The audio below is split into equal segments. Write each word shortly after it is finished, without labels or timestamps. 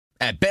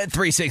At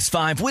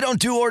Bet365, we don't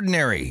do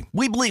ordinary.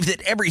 We believe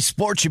that every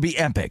sport should be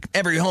epic.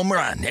 Every home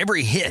run,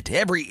 every hit,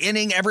 every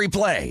inning, every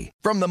play.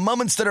 From the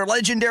moments that are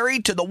legendary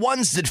to the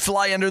ones that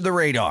fly under the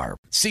radar.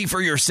 See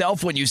for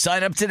yourself when you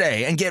sign up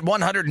today and get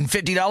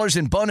 $150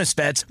 in bonus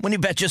bets when you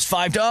bet just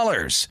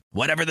 $5.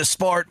 Whatever the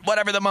sport,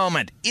 whatever the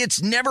moment,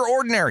 it's never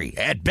ordinary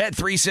at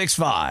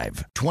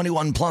Bet365.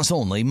 21 plus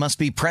only. Must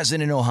be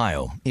present in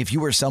Ohio. If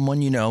you or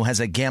someone you know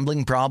has a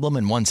gambling problem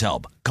and wants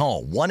help,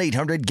 call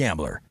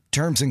 1-800-GAMBLER.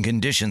 Terms and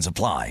conditions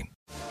apply.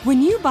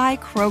 When you buy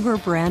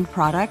Kroger brand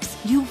products,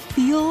 you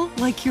feel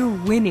like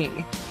you're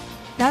winning.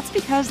 That's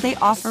because they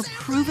offer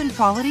proven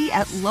quality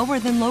at lower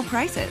than low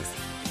prices.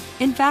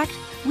 In fact,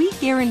 we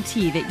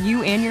guarantee that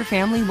you and your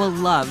family will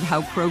love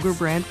how Kroger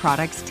brand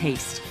products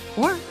taste,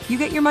 or you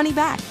get your money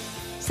back.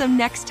 So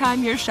next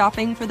time you're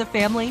shopping for the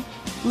family,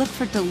 look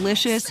for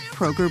delicious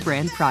Kroger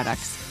brand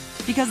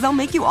products, because they'll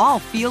make you all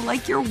feel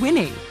like you're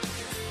winning.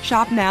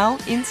 Shop now,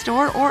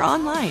 in-store, or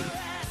online.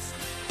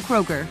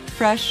 Kroger,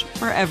 fresh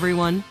for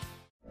everyone.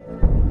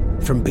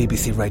 From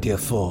BBC Radio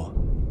 4,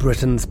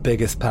 Britain's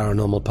biggest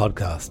paranormal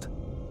podcast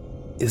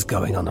is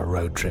going on a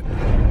road trip.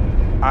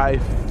 I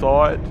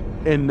thought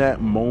in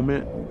that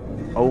moment,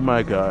 oh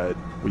my God,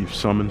 we've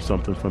summoned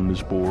something from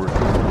this board.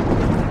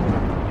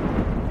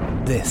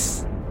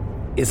 This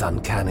is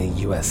Uncanny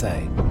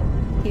USA.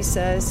 He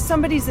says,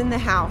 somebody's in the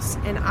house,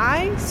 and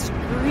I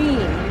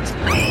screamed.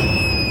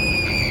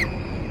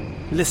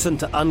 Listen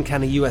to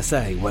Uncanny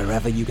USA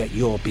wherever you get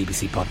your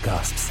BBC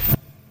podcasts,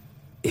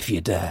 if you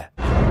dare.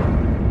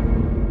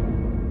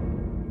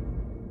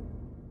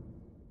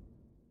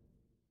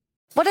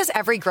 What does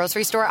every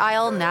grocery store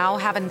aisle now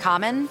have in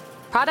common?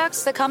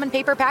 Products that come in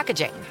paper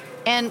packaging.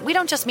 And we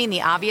don't just mean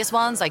the obvious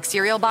ones like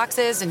cereal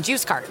boxes and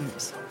juice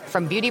cartons.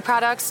 From beauty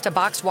products to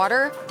boxed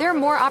water, there are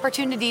more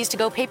opportunities to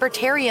go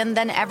papertarian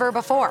than ever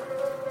before.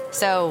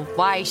 So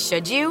why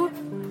should you?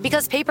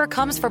 Because paper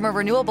comes from a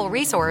renewable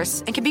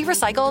resource and can be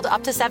recycled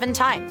up to 7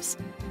 times.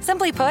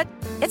 Simply put,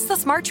 it's the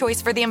smart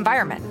choice for the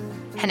environment.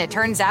 And it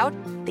turns out,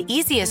 the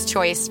easiest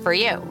choice for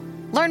you.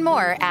 Learn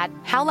more at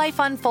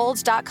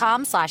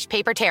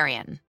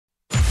howlifeunfolds.com/papertarian.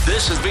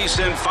 This is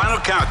VSiN Final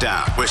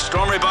Countdown with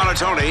Stormy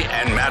Buonantony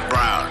and Matt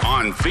Brown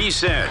on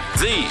VSiN,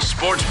 the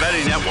Sports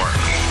Betting Network.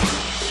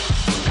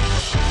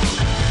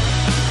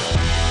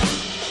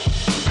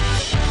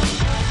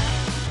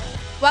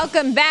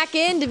 Welcome back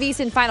into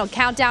VSiN Final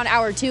Countdown,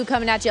 Hour 2,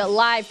 coming at you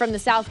live from the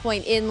South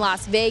Point in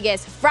Las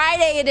Vegas.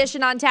 Friday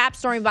edition on tap.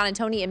 Stormy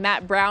Buonantony and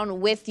Matt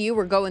Brown with you.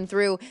 We're going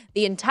through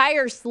the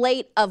entire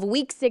slate of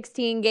Week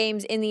 16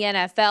 games in the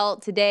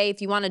NFL today. If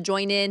you want to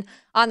join in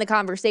on the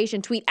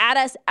conversation, tweet at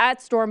us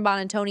at Storm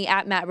Buonantony,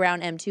 at Matt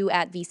Brown M2,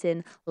 at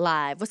VSiN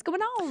Live. What's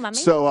going on, my man?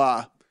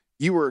 So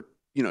you were,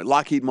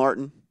 Lockheed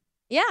Martin.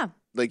 Yeah.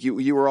 Like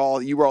you were all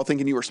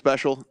thinking you were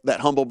special. That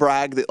humble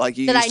brag that like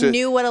you that used to, I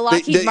knew what a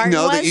Lockheed Martin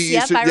was. That you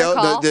used to, I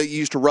recall. That you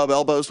used to rub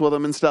elbows with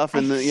them and stuff,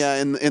 in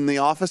the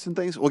office and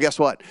things. Well, guess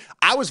what?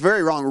 I was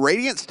very wrong.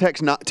 Radiance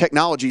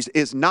Technologies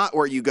is not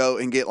where you go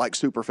and get like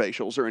super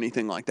facials or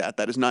anything like that.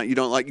 That is not. You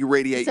don't you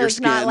radiate your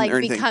skin. So it's not like or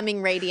anything.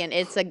 Becoming radiant.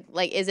 It's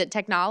is it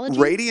technology?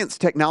 Radiance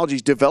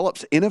Technologies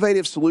develops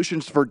innovative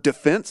solutions for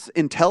defense,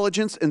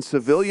 intelligence, and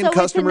civilian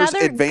customers'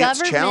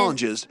 advanced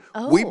challenges.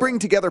 Oh. We bring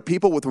together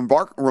people with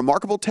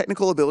remarkable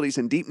technical abilities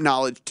and deep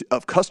knowledge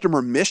of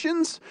customer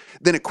missions,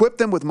 then equip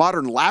them with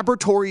modern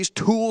laboratories,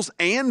 tools,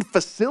 and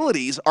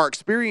facilities. Our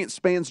experience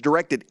spans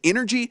directed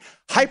energy,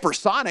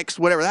 hypersonics,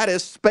 whatever that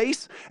is,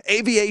 space,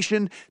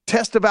 aviation,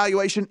 test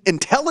evaluation,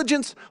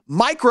 intelligence,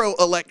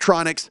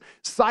 microelectronics,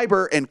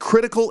 cyber, and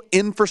critical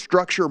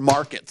infrastructure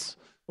markets.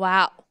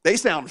 Wow. They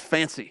sound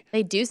fancy.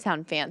 They do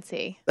sound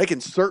fancy. They can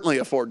certainly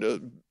afford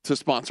to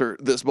sponsor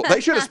this bowl.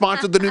 They should have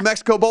sponsored the New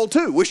Mexico Bowl,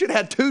 too. We should have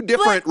had 2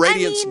 different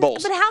Radiance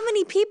Bowls. But how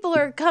many people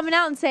are coming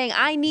out and saying,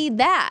 I need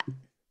that?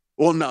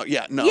 Well, no,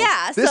 yeah, no.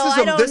 Yeah, so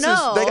I don't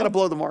know. They got to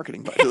blow the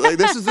marketing budget. Like,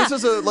 this is a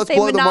let's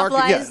blow the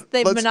market. Yeah,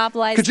 they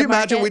monopolized. Could you the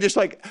imagine? market? We just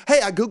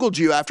hey, I googled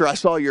you after I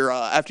saw your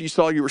after you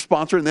saw you were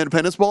sponsoring the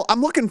Independence Bowl.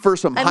 I'm looking for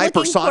some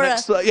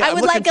hypersonics. I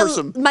would like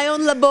my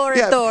own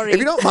laboratory. Yeah, if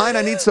you don't mind,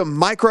 I need some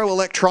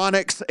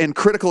microelectronics and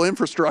critical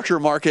infrastructure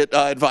market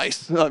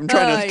advice. I'm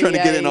trying to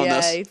get in on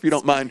this. If you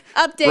don't mind.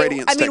 Update.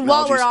 Radiance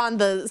While we're on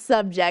the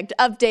subject,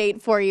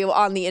 update for you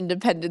on the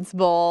Independence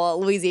Bowl.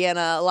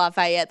 Louisiana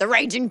Lafayette, the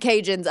Ragin'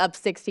 Cajuns up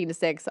 16-6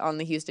 on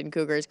the Houston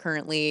Cougars.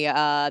 Currently,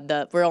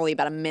 we're only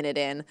about a minute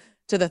in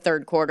to the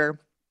third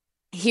quarter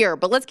here.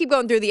 But let's keep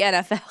going through the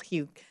NFL,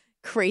 you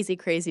crazy,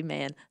 crazy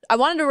man. I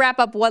wanted to wrap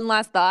up one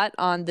last thought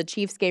on the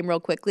Chiefs game real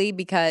quickly,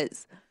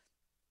 because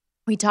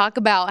we talk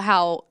about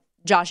how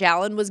Josh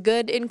Allen was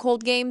good in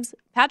cold games.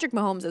 Patrick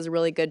Mahomes has a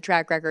really good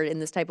track record in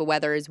this type of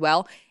weather as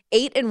well.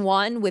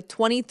 8-1 with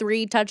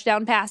 23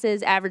 touchdown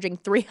passes, averaging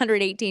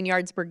 318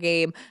 yards per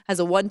game, has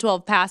a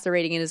 112 passer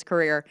rating in his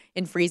career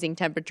in freezing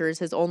temperatures.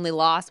 His only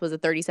loss was a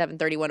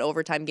 37-31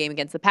 overtime game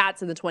against the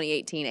Pats in the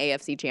 2018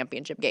 AFC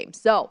Championship game.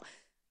 So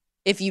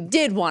if you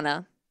did want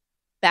to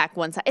back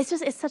one side.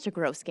 It's such a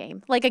gross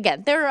game. Like,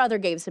 again, there are other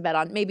games to bet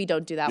on. Maybe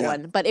don't do that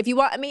one. But if you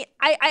want, I mean,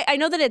 I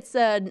know that it's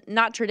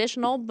not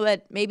traditional,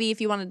 but maybe if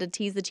you wanted to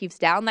tease the Chiefs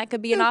down, that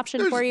could be an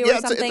option for you or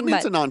something.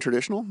 It's a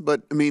non-traditional,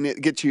 but I mean,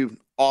 it gets you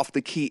off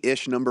the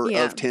key-ish number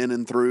of 10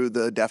 and through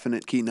the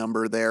definite key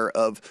number there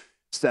of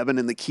 7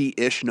 and the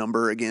key-ish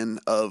number again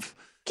of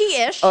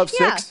key-ish of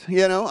 6.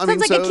 You know, I mean,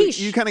 like so a quiche.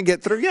 you kind of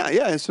get through,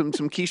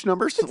 some quiche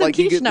numbers, Some like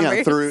you quiche get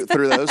numbers.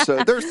 through those.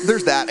 So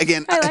there's that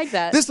again. I like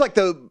that. This is like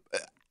the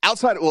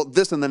outside. Well,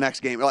 this and the next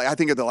game, like I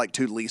think are the like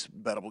 2 least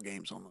bettable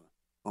games on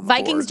the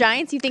Vikings board.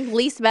 Giants, you think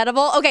least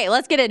bettable? Okay,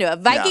 let's get into it.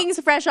 Vikings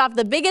fresh off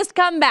the biggest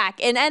comeback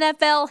in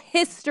NFL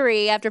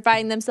history after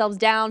finding themselves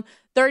down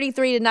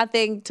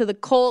 33-0 to the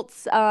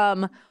Colts.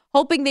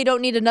 Hoping they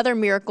don't need another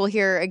miracle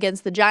here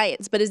against the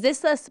Giants. But is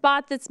this a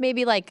spot that's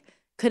maybe like,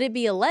 could it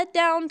be a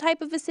letdown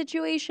type of a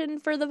situation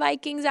for the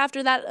Vikings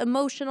after that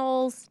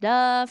emotional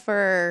stuff?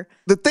 Or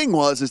the thing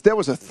is there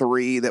was a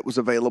 3 that was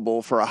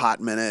available for a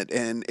hot minute,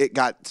 and it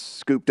got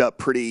scooped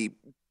up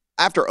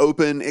after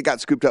open, it got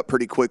scooped up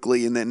pretty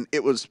quickly, and then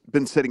it was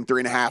been sitting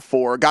 3.5,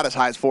 4, got as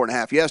high as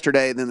 4.5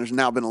 yesterday, and then there's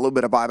now been a little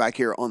bit of buyback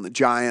here on the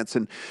Giants,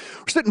 and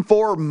we're sitting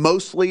 4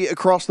 mostly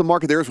across the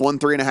market. There's 1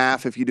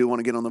 3.5 if you do want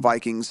to get on the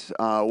Vikings,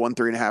 1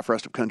 3.5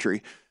 rest of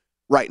country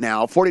right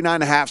now.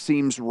 49.5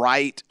 seems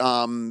right.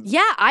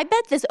 I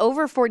bet this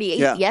over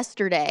 48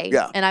 yesterday,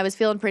 and I was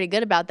feeling pretty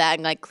good about that,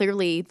 and like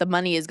clearly the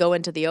money is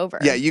going to the over.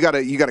 Yeah, you got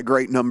a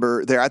great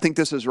number there. I think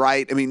this is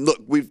right. I mean,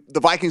 look,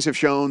 the Vikings have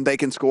shown they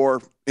can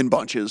score in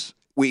bunches.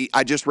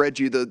 I just read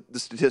you the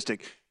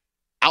statistic.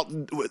 Out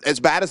as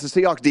bad as the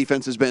Seahawks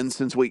defense has been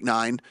since week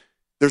 9,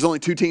 there's only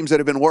 2 teams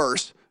that have been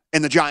worse,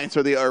 and the Giants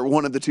are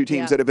one of the 2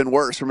 teams that have been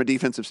worse from a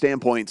defensive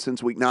standpoint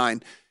since week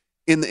 9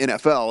 in the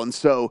NFL. And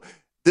so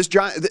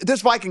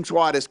this Viking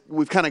squad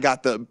we've kind of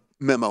got the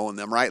memo on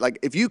them, right? Like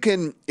if you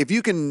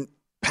can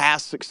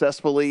pass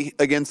successfully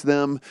against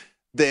them,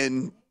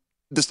 then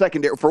the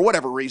secondary, for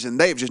whatever reason,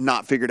 they have just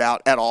not figured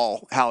out at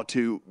all how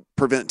to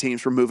prevent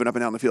teams from moving up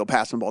and down the field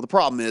passing the ball. The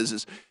problem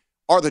is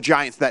are the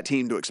Giants that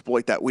team to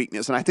exploit that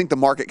weakness? And I think the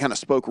market kind of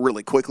spoke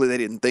really quickly. They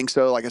didn't think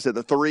so. Like I said,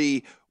 the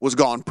 3 was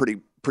gone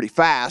pretty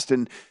fast.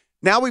 And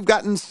now we've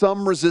gotten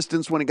some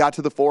resistance when it got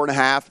to the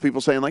 4.5.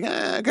 People saying like,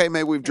 okay,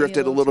 maybe we've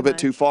drifted a little bit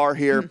too far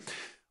here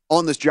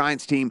on this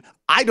Giants team.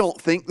 I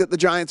don't think that the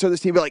Giants are this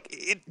team, but like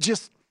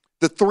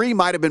the 3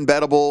 might have been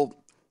bettable.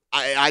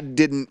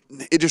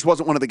 It just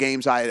wasn't one of the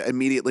games I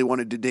immediately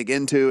wanted to dig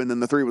into. And then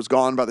the 3 was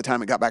gone by the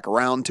time it got back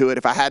around to it.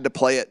 If I had to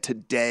play it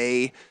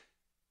today,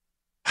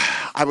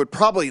 I would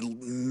probably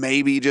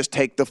maybe just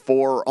take the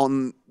 4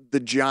 on the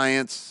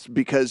Giants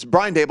because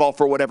Brian Daboll,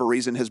 for whatever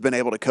reason, has been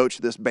able to coach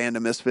this band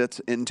of misfits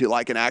into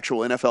like an actual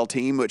NFL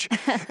team, which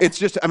it's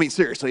just, I mean,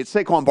 seriously, it's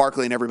Saquon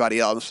Barkley and everybody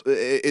else.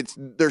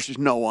 There's just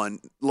no one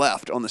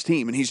left on this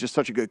team, and he's just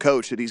such a good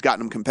coach that he's gotten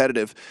them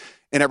competitive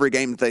in every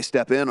game that they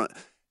step in.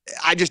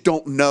 I just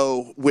don't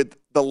know with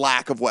the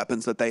lack of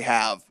weapons that they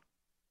have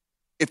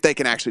if they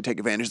can actually take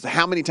advantage.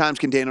 How many times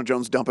can Daniel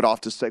Jones dump it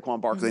off to Saquon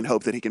Barkley and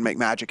hope that he can make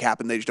magic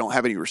happen? They just don't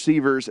have any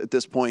receivers at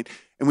this point.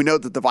 And we know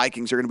that the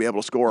Vikings are going to be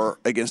able to score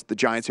against the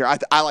Giants here.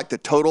 I like the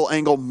total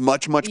angle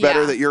much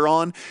better that you're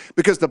on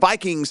because the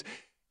Vikings,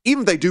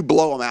 even if they do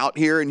blow them out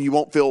here and you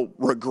won't feel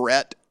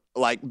regret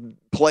like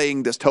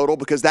playing this total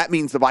because that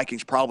means the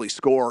Vikings probably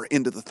score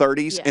into the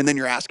 30s and then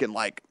you're asking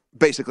like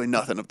basically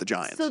nothing of the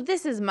Giants. So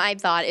this is my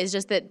thought is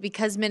just that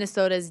because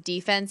Minnesota's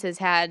defense has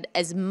had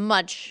as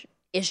much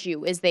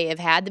issue as they have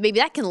had, that maybe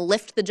that can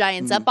lift the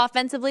Giants up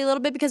offensively a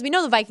little bit because we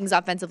know the Vikings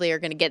offensively are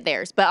going to get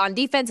theirs. But on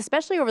defense,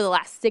 especially over the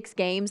last 6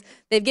 games,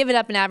 they've given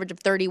up an average of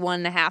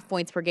 31.5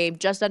 points per game,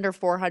 just under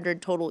 400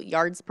 total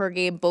yards per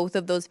game. Both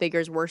of those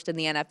figures worst in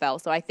the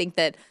NFL. So I think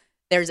that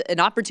there's an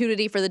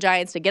opportunity for the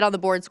Giants to get on the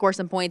board, score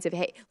some points.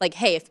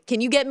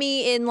 Can you get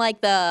me in like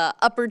the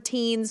upper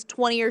teens,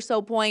 20 or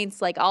so points?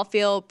 Like I'll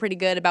feel pretty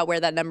good about where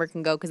that number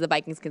can go because the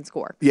Vikings can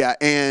score. Yeah,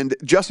 and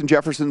Justin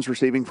Jefferson's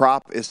receiving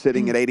prop is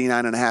sitting at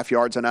 89.5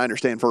 yards, and I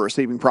understand for a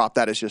receiving prop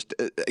that is just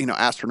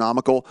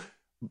astronomical.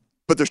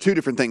 But there's 2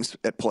 different things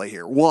at play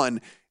here.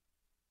 One,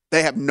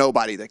 they have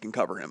nobody that can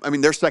cover him. I mean,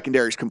 their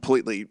secondary is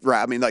completely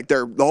right. I mean, like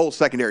the whole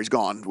secondary is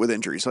gone with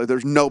injuries. So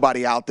there's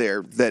nobody out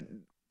there that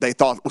they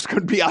thought was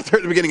going to be out there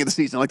at the beginning of the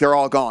season. Like, they're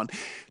all gone.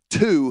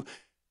 2,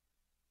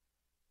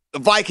 the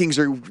Vikings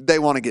they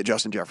want to get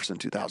Justin Jefferson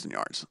 2,000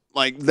 yards.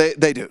 Like, they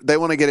do. They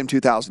want to get him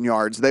 2,000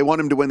 yards. They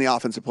want him to win the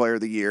Offensive Player of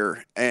the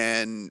Year.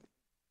 And,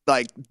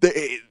 like,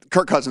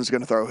 Kirk Cousins is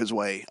going to throw his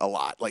way a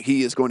lot. Like,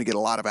 he is going to get a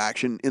lot of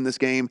action in this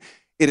game.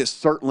 It is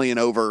certainly an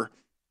over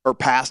or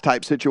pass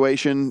type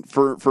situation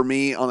for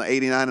me on the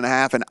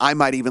 89.5. And I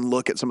might even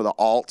look at some of the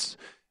alts.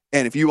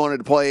 And if you wanted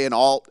to play an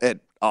alt at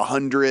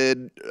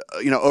 100,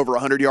 over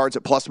 100 yards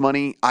at plus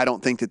money, I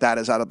don't think that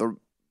is out of the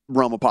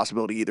realm of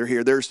possibility either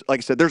here. There's, like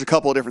I said, there's a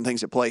couple of different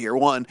things at play here.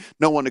 1,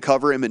 no one to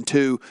cover him, and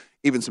 2,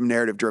 even some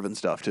narrative-driven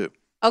stuff too.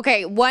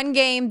 Okay, one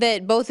game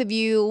that both of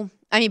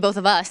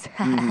us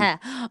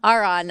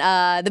are on,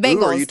 the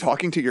Bengals. Ooh, are you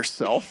talking to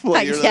yourself?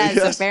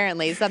 Yes,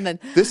 apparently.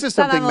 This is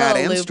something Matt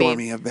and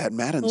Stormy have had.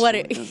 Matt and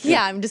Stormy.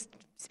 I'm just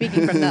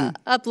Speaking from the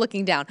up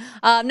looking down.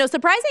 No,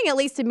 surprising, at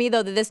least to me,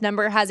 though, that this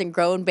number hasn't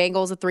grown.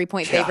 Bengals a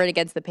 3-point favorite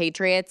against the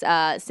Patriots.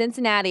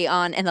 Cincinnati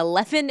on an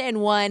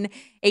 11-1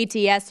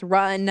 ATS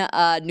run.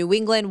 New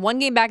England, 1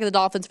 game back of the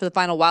Dolphins for the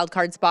final wild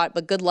card spot,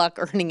 but good luck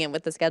earning it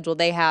with the schedule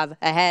they have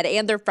ahead.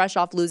 And they're fresh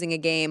off losing a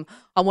game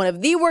on one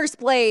of the worst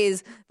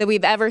plays that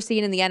we've ever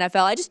seen in the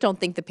NFL. I just don't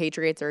think the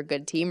Patriots are a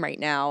good team right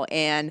now.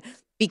 And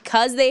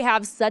because they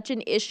have such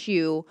an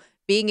issue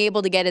being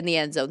able to get in the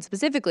end zone,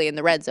 specifically in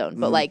the red zone,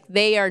 but like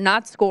they are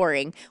not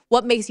scoring.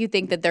 What makes you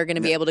think that they're going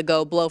to be able to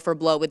go blow for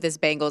blow with this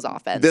Bengals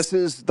offense? This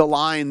is the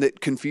line that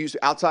confused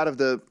outside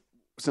of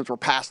since we're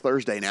past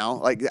Thursday now,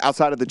 like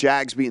outside of the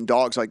Jags being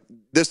dogs, like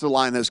this is the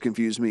line that's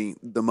confused me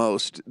the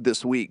most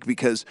this week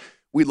because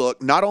we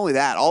look, not only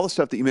that, all the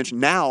stuff that you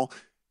mentioned, now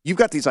you've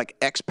got these like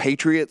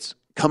ex-Patriots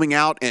coming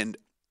out and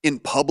in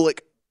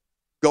public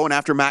going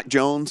after Mac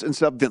Jones and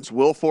stuff. Vince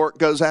Wilfork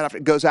goes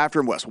after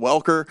him. Wes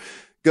Welker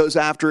goes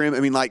after him. I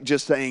mean, like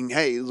just saying,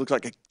 hey, it looks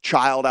like a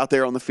child out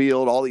there on the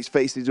field, all these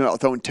faces,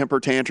 throwing temper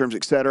tantrums,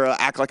 et cetera.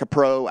 Act like a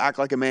pro, act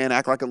like a man,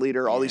 act like a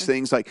leader, all these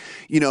things. Like,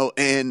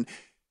 and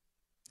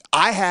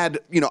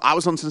I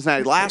was on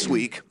Cincinnati last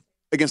week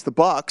against the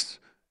Bucs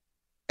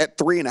at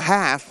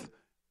 3.5.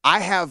 I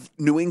have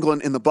New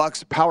England and the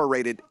Bucs power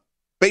rated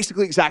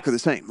basically exactly the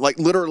same, like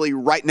literally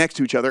right next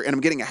to each other. And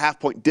I'm getting a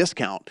 0.5-point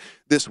discount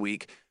this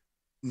week.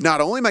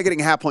 Not only am I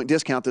getting a 0.5-point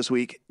discount this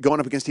week,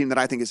 going up against a team that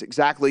I think is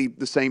exactly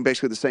the same,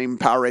 basically the same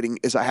power rating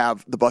as I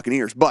have the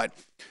Buccaneers, but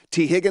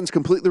T. Higgins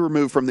completely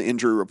removed from the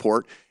injury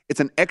report. It's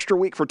an extra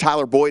week for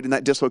Tyler Boyd and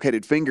that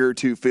dislocated finger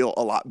to feel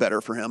a lot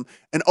better for him.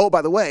 And oh,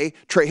 by the way,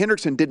 Trey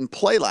Hendrickson didn't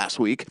play last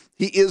week.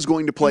 He is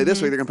going to play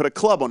this week. They're going to put a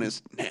club on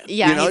his hand.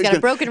 Yeah, he's got a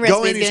broken wrist.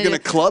 He's going to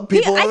club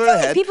people over the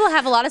head. People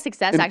have a lot of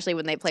success actually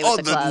when they play with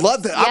the club.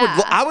 Love that.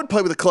 Yeah. I would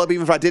play with a club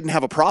even if I didn't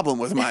have a problem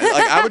with mine.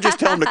 Like I would just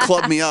tell him to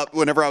club me up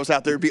whenever I was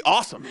out there. It'd be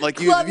awesome. Like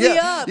club me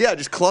up. Yeah,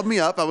 just club me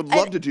up. I would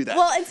love to do that.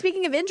 Well, and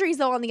speaking of injuries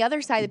though, on the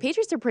other side, the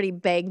Patriots are pretty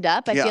banged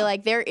up. I feel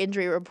like their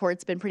injury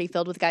report's been pretty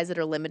filled with guys that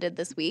are limited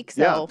this week.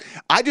 So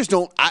I just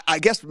don't. I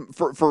guess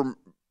for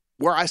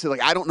where I say,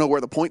 like, I don't know where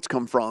the points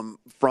come from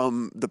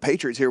the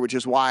Patriots here, which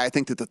is why I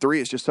think that the 3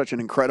 is just such an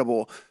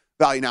incredible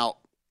value. Now,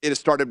 it has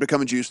started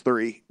becoming juice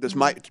 3. This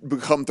might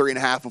become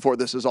 3.5 before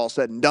this is all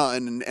said and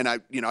done. And I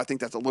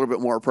think that's a little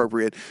bit more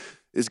appropriate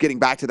is getting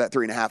back to that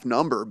 3.5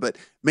 number. But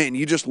man,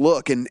 you just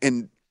look and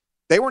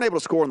they weren't able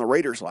to score on the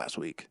Raiders last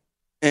week.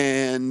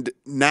 And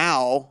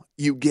now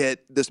you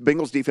get this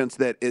Bengals defense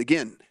that,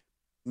 again,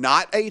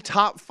 not a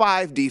top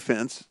 5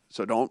 defense.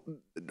 So don't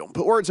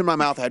put words in my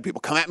mouth. I had people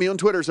come at me on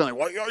Twitter saying,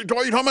 "Why are you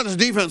talking about this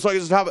defense like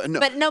it's top?"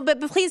 No.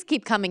 But please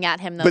keep coming at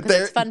him though, because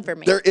it's fun for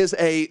me.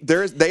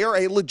 They are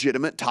a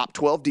legitimate top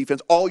 12 defense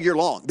all year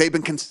long. They've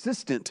been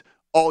consistent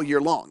all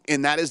year long,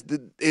 and that is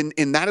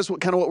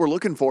what we're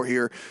looking for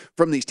here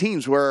from these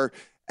teams. Where,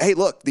 hey,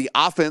 look, the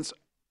offense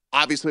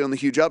obviously on the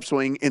huge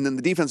upswing, and then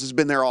the defense has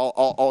been there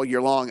all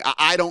year long.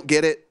 I don't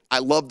get it. I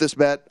love this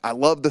bet. I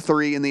love the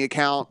 3 in the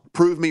account.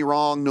 Prove me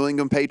wrong, New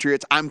England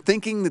Patriots. I'm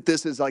thinking that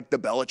this is like the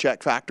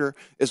Belichick factor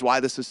is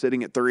why this is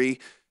sitting at 3.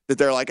 That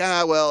they're like,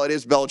 it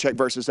is Belichick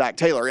versus Zach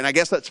Taylor. And I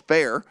guess that's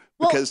fair.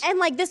 Because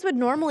this would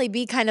normally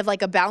be kind of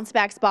like a bounce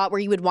back spot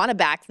where you would want to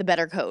back the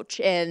better coach.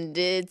 And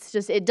it's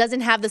just, it doesn't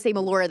have the same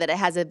allure that it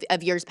has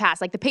of years past.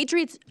 Like the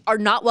Patriots are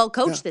not well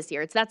coached this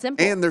year. It's that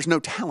simple. And there's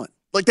no talent.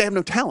 Like, they have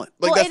no talent.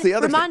 Like, that's the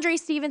other thing. Ramondre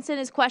Stevenson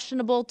is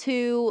questionable,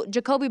 too.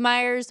 Jacoby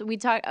Myers,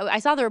 I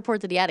saw the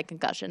report that he had a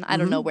concussion. I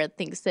don't know where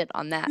things sit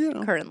on that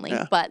currently.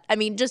 Yeah. But, I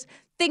mean, just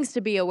things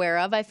to be aware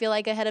of, I feel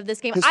like, ahead of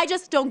this game. I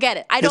just don't get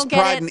it. I don't get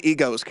it. His pride and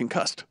ego is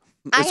concussed.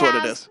 That's what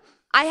it is.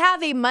 I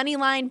have a money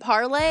line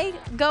parlay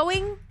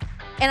going,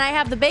 and I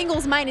have the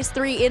Bengals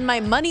 -3 in my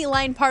money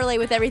line parlay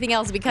with everything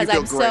else because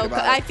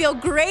I feel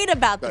great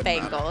about the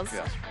Bengals.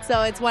 Yes.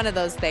 So it's one of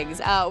those things.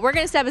 We're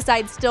going to step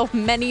aside. Still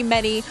many,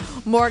 many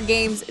more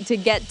games to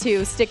get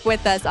to. Stick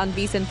with us on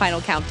VSiN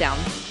Final Countdown.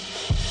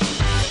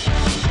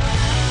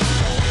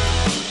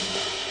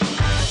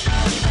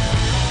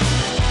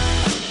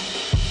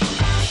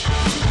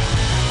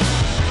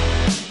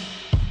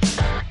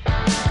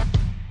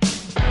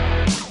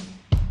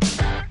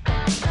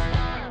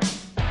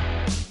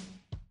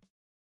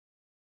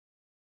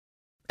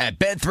 At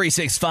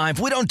Bet365,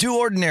 we don't do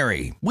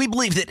ordinary. We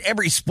believe that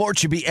every sport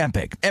should be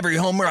epic. Every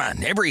home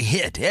run, every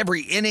hit,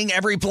 every inning,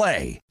 every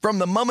play. From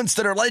the moments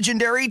that are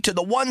legendary to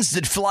the ones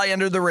that fly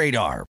under the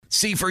radar.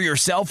 See for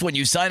yourself when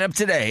you sign up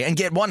today and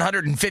get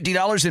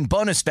 $150 in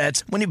bonus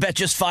bets when you bet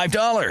just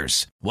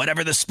 $5.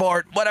 Whatever the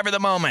sport, whatever the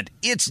moment,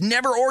 it's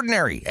never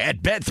ordinary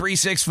at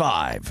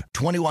Bet365.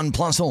 21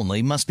 plus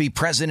only. Must be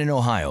present in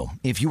Ohio.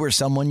 If you or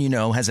someone you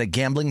know has a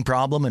gambling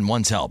problem and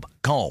wants help,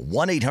 call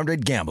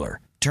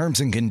 1-800-GAMBLER.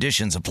 Terms and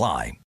conditions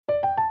apply.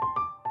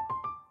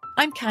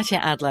 I'm Katya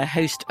Adler,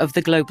 host of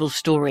The Global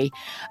Story.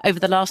 Over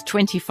the last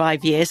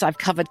 25 years, I've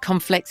covered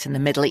conflicts in the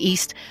Middle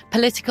East,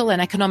 political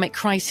and economic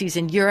crises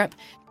in Europe,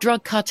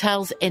 drug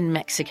cartels in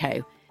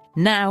Mexico.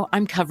 Now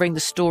I'm covering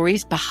the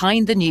stories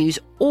behind the news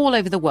all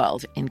over the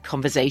world in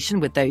conversation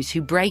with those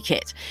who break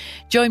it.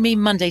 Join me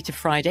Monday to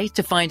Friday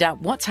to find out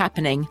what's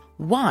happening,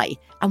 why,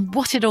 and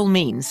what it all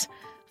means.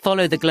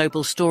 Follow The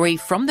Global Story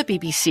from the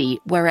BBC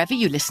wherever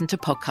you listen to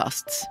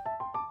podcasts.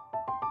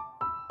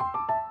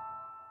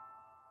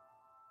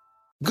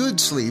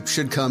 Good sleep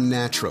should come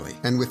naturally,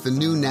 and with the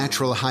new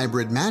Natural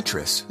Hybrid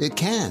mattress, it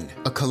can.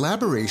 A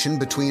collaboration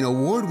between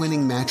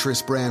award-winning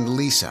mattress brand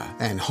Leesa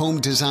and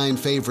home design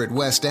favorite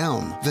West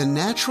Elm, the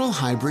Natural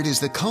Hybrid is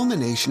the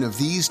culmination of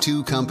these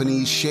two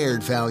companies'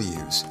 shared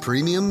values: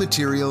 premium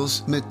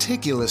materials,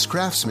 meticulous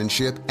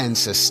craftsmanship, and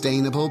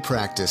sustainable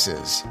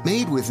practices.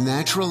 Made with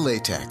natural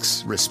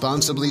latex,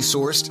 responsibly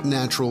sourced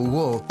natural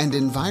wool, and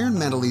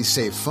environmentally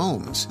safe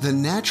foams, the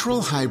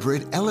Natural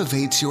Hybrid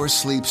elevates your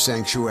sleep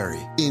sanctuary,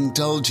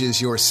 indulges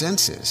your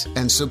senses,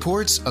 and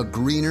supports a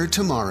greener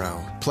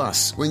tomorrow.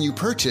 Plus, when you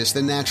purchase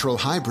the Natural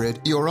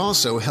Hybrid, you're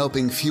also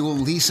helping fuel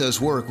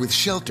Leesa's work with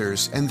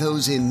shelters and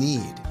those in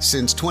need.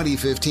 Since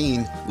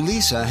 2015,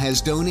 Leesa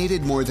has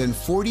donated more than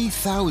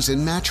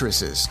 40,000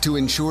 mattresses to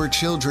ensure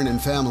children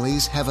and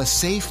families have a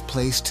safe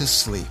place to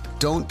sleep.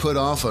 Don't put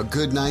off a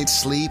good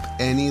night's sleep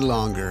any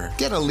longer.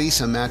 Get a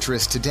Leesa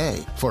mattress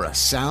today for a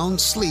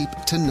sound sleep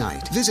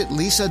tonight. Visit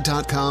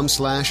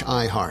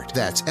leesa.com/iHeart.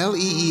 That's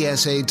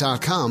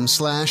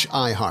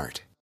LEESA.com/iHeart.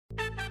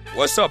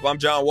 What's up? I'm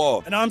John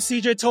Wall. And I'm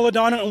CJ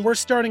Toledano, and we're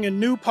starting a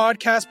new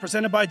podcast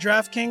presented by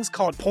DraftKings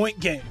called Point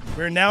Game.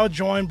 We're now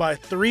joined by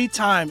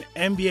three-time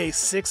NBA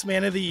Sixth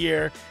Man of the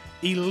Year,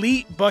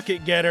 elite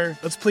bucket getter.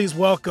 Let's please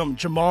welcome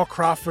Jamal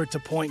Crawford to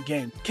Point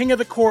Game. King of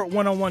the Court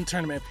one-on-one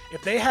tournament.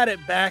 If they had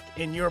it back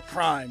in your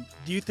prime,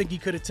 do you think you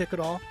could have took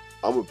it all?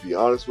 I'm going to be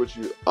honest with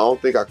you. I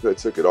don't think I could have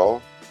took it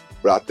all,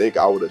 but I think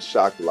I would have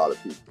shocked a lot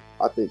of people.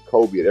 I think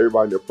Kobe and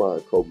everybody in their prime,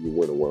 Kobe would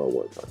win a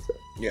one-on-one contest.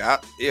 Yeah,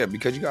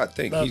 because you got to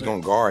think. He's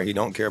going to guard. He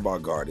don't care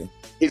about guarding.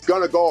 He's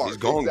going to guard. He's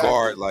going to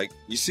guard. Like,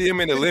 you see him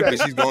in the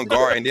Olympics, he's going to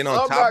guard. And then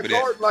on top of that. I'm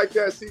not guarding like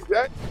that,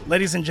 CJ.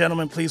 Ladies and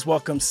gentlemen, please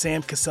welcome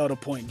Sam Cassell to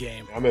Point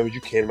Game. I remember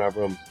you came to my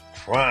room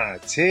crying,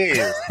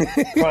 tears.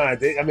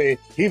 Crying. I mean,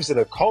 he was in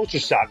a culture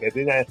shock. And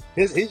then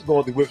he's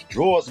going through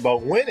withdrawals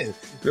about winning.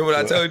 Remember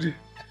what I told you?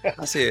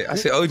 I said,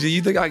 OG,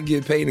 you think I can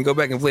get paid and go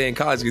back and play in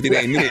college because it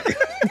ain't it?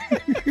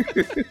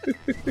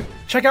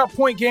 Check out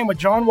Point Game with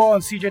John Wall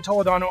and CJ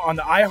Toledano on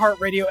the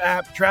iHeartRadio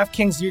app,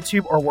 DraftKings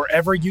YouTube, or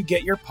wherever you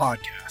get your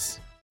podcasts.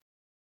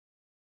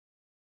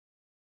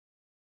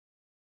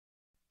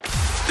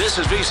 This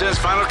is VSiN's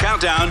Final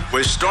Countdown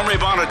with Stormy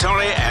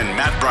Buonantony and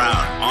Matt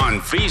Brown on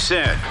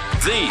VSiN,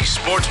 the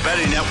Sports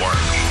Betting Network.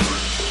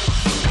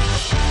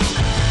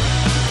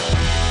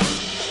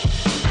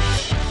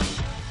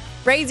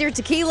 Raise your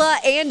tequila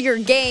and your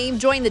game.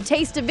 Join the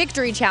Taste of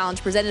Victory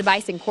Challenge presented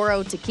by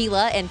Cincoro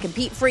Tequila and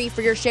compete free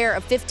for your share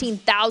of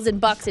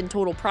 $15,000 in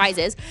total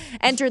prizes.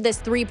 Enter this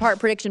 3-part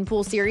prediction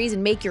pool series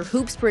and make your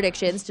hoops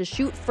predictions to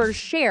shoot first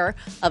share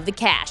of the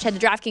cash. Head to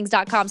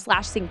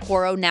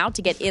DraftKings.com/Cincoro now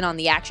to get in on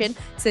the action.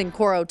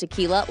 Cincoro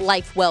Tequila,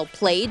 life well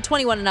played.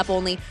 21 and up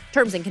only.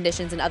 Terms and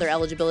conditions and other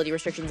eligibility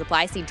restrictions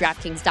apply. See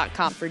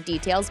DraftKings.com for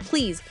details.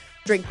 Please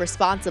drink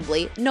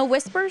responsibly. No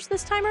whispers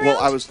this time around? Well,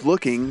 I was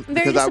looking I'm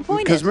very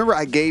disappointed. Because remember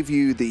I gave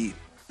you the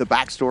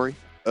backstory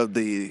of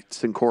the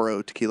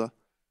Cincoro tequila.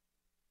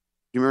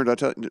 You remember?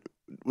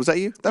 Was that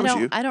you? That was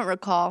you. I don't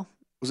recall.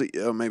 Was it?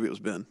 Oh, maybe it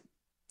was Ben.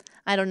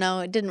 I don't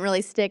know. It didn't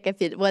really stick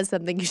if it was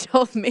something you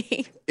showed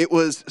me. It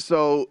was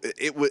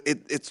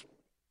it's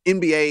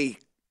NBA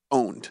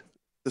owned,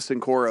 the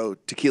Cincoro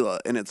tequila,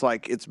 and it's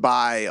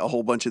by a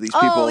whole bunch of these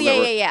people. Oh,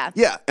 yeah.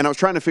 Yeah, and I was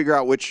trying to figure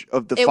out which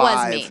of the 5. It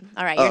was me.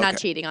 All right, you're not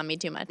cheating on me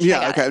too much.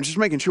 Yeah, okay. I'm just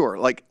making sure.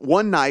 Like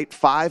one night,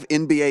 5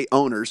 NBA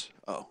owners.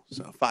 Oh,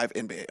 so 5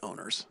 NBA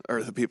owners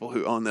are the people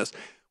who own this.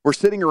 Were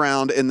sitting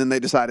around, and then they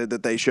decided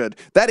that they should.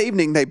 That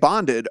evening, they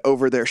bonded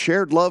over their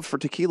shared love for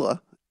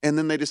tequila, and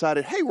then they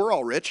decided, hey, we're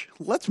all rich.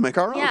 Let's make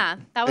our own. Yeah,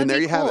 that would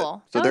be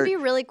cool. That would be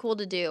really cool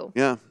to do.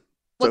 Yeah.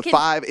 So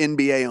 5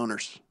 NBA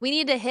owners. We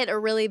need to hit a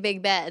really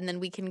big bet, and then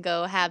we can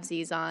go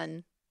halvesies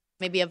on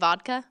maybe a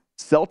vodka.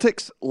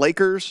 Celtics,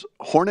 Lakers,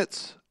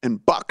 Hornets,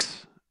 and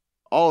Bucks.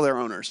 All their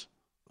owners.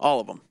 All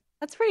of them.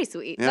 That's pretty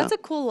sweet. Yeah. That's a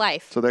cool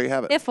life. So there you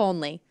have it. If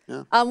only.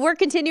 Yeah. We're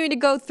continuing to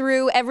go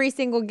through every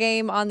single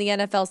game on the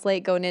NFL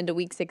slate going into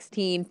Week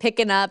 16,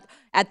 picking up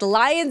at the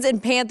Lions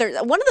and Panthers.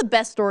 One of the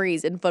best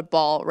stories in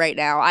football right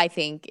now, I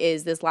think,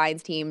 is this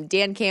Lions team.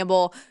 Dan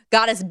Campbell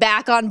got us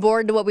back on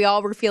board to what we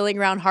all were feeling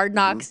around Hard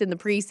Knocks in the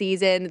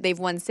preseason. They've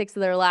won 6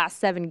 of their last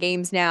 7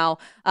 games now,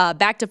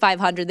 back to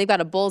 500. They've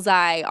got a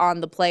bullseye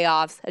on the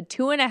playoffs, a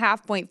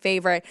 2.5-point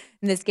favorite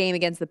in this game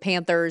against the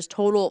Panthers,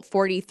 total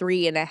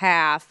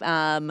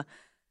 43.5.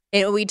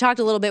 And we talked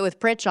a little bit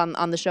with Pritch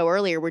on the show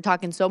earlier. We're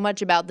talking so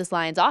much about this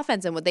Lions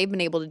offense and what they've been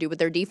able to do, but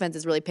their defense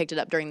has really picked it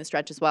up during the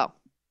stretch as well.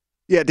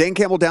 Yeah, Dan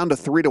Campbell down to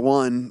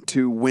 3-1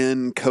 to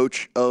win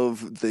Coach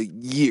of the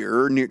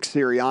Year. Nick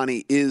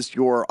Sirianni is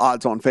your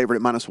odds-on favorite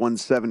at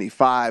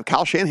 -175.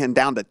 Kyle Shanahan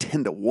down to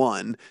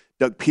 10-1.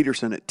 Doug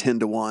Peterson at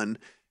 10-1.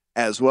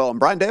 as well. And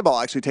Brian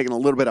Daboll actually taking a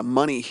little bit of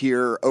money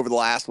here over the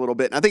last little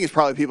bit. And I think it's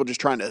probably people just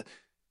trying to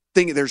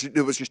think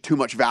it was just too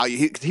much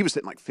value. He was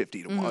sitting like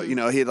 50 to 1. You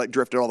know, he had like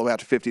drifted all the way out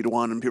to 50 to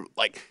 1. And people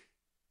like,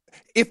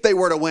 if they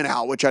were to win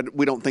out, which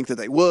we don't think that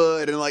they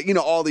would, and like, you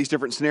know, all these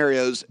different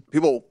scenarios, he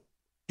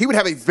would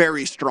have a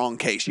very strong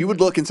case. You would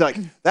look and say, like,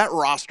 that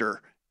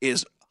roster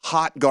is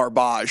hot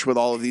garbage with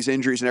all of these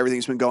injuries and everything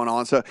that's been going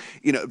on. So,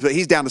 you know, but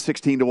he's down to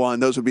 16 to 1.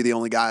 Those would be the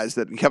only guys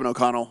that Kevin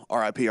O'Connell,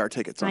 RIP, our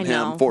tickets on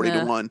him, 40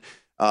 to 1.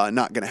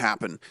 Not going to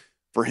happen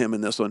for him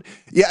in this one.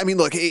 Yeah, I mean,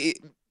 look,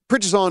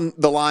 Pritch is on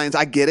the Lions.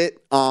 I get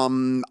it.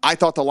 I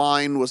thought the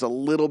line was a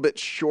little bit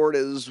short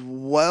as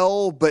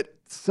well, but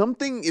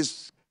something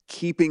is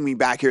keeping me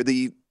back here.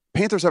 The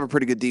Panthers have a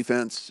pretty good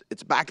defense.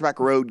 It's back-to-back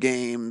road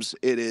games.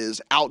 It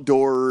is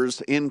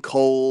outdoors, in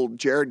cold,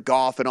 Jared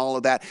Goff and all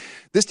of that.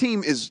 This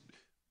team is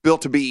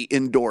built to be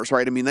indoors,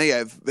 right? I mean, they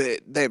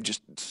have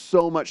just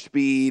so much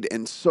speed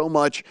and so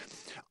much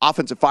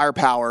offensive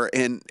firepower,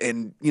 and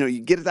you know, you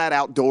get that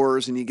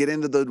outdoors and you get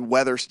into the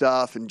weather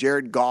stuff and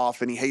Jared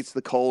Goff, and he hates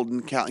the cold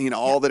and, you know,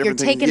 all the different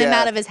things. You're taking him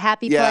out of his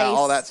happy place. Yeah,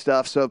 all that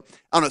stuff. So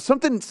I don't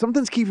know,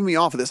 something's keeping me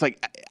off of this.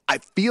 Like, I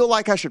feel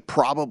like I should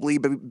probably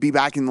be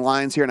backing the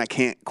Lions here, and I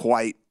can't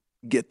quite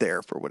get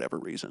there for whatever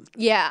reason.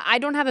 Yeah, I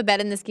don't have a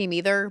bet in this game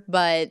either,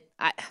 but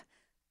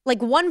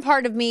one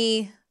part of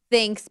me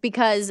thinks,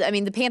 because, I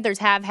mean, the Panthers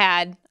have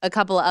had a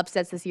couple of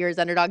upsets this year as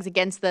underdogs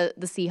against the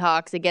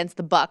Seahawks, against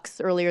the Bucks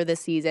earlier this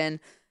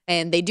season,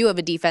 and they do have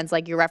a defense,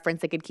 like you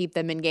referenced, that could keep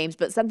them in games,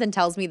 but something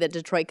tells me that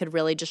Detroit could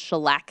really just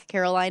shellac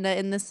Carolina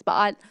in this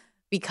spot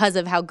because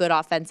of how good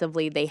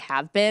offensively they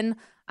have been.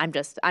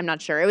 I'm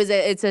not sure.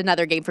 It's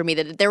another game for me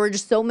that there were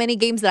just so many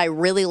games that I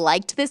really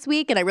liked this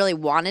week and I really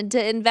wanted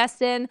to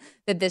invest in,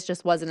 that this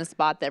just wasn't a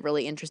spot that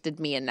really interested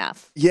me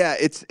enough. Yeah,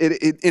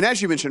 and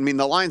as you mentioned, I mean,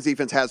 the Lions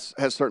defense has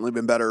certainly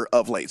been better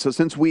of late. So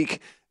since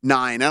week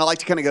 9, and I like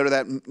to kind of go to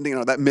that, you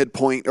know, that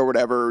midpoint or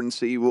whatever and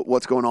see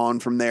what's going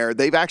on from there.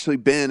 They've actually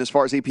been, as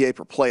far as EPA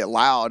per play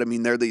allowed, I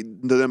mean, they're the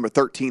number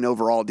 13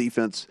 overall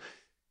defense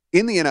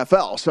in the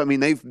NFL. So I mean,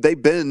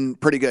 they've been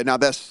pretty good. Now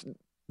this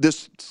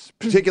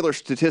particular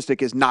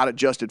statistic is not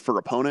adjusted for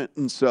opponent.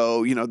 And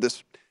so, you know, the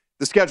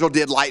schedule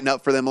did lighten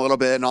up for them a little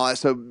bit and all that.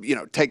 So, you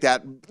know, take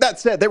that. That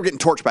said, they were getting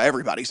torched by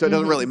everybody. So it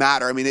doesn't really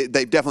matter. I mean,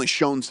 they've definitely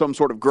shown some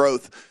sort of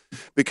growth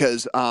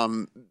because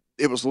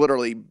it was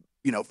literally,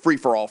 you know, free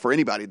for all for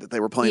anybody that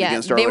they were playing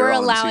against earlier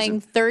on in the season.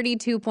 They were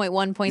allowing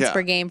 32.1 points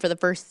per game for the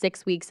first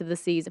 6 weeks of the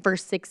season,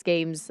 first 6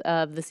 games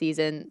of the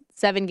season,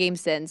 7 games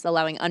since,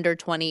 allowing under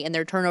 20, and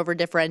their turnover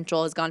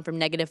differential has gone from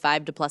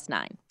 -5 to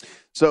 +9.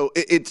 So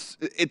it's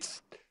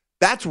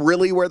that's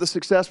really where the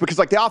success, because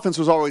like the offense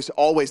was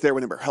always there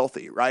when they were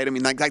healthy, right? I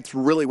mean, like that's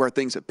really where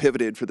things have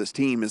pivoted for this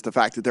team, is the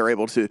fact that they're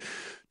able to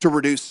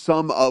reduce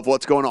some of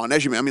what's going on.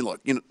 As you mean, I mean,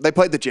 look, you know, they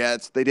played the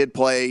Jets, they did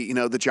play, you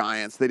know, the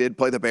Giants, they did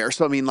play the Bears.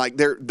 So I mean, like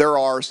there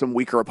are some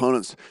weaker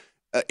opponents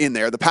in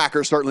there. The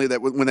Packers certainly,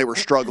 that when they were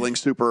struggling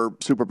super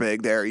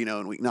big there, you know,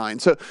 in week 9.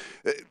 So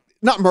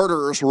not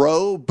murderer's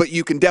row, but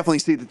you can definitely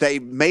see that they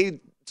made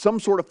some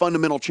sort of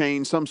fundamental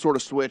change, some sort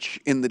of switch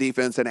in the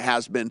defense, and it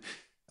has been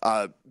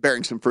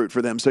bearing some fruit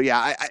for them. So,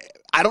 yeah,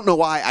 I don't know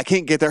why I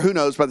can't get there. Who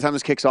knows? By the time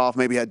this kicks off,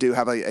 maybe I do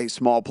have a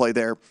small play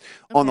there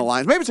on the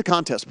Lions. Maybe it's a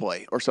contest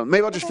play or something.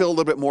 Maybe I'll just feel a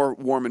little bit more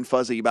warm and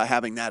fuzzy by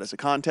having that as a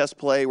contest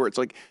play, where it's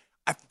like,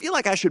 I feel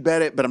like I should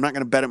bet it, but I'm not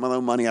going to bet it my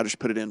own money. I'll just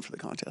put it in for the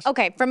contest.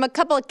 Okay, from a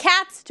couple of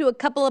cats to a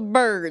couple of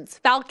birds.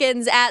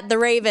 Falcons at the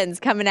Ravens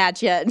coming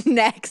at you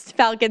next.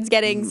 Falcons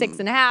getting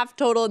 6.5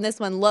 total in this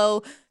one,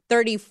 low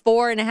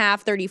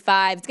 34.5,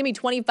 35. It's going to be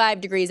 25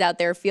 degrees out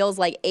there. Feels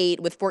like 8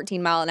 with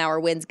 14-mile-an-hour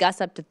winds,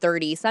 gusts up to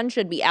 30. Sun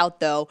should be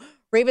out, though.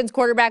 Ravens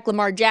quarterback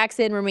Lamar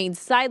Jackson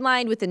remains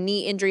sidelined with a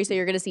knee injury, so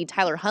you're going to see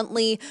Tyler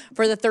Huntley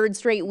for the 3rd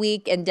straight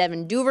week and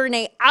Devin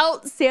Duvernay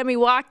out, Sammy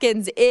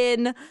Watkins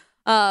in.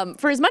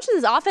 For as much as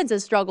his offense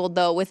has struggled,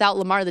 though, without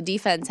Lamar, the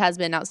defense has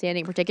been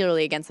outstanding,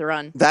 particularly against the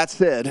run. That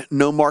said,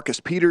 no Marcus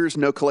Peters,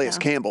 no Calais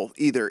Campbell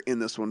either in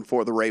this one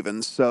for the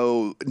Ravens.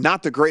 So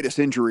not the greatest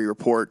injury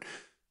report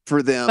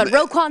for them. But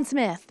Roquan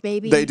Smith,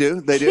 baby. They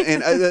do.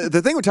 And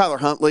the thing with Tyler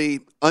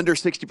Huntley, under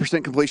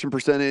 60% completion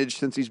percentage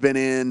since he's been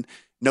in,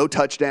 no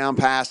touchdown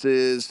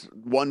passes,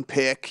 1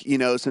 pick, you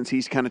know, since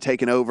he's kind of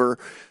taken over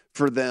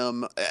for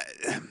them.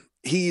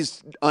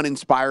 He's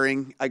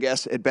uninspiring, I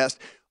guess, at best.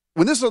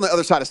 When this is on the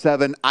other side of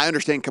 7, I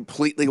understand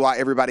completely why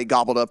everybody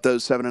gobbled up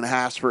those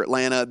 7.5s for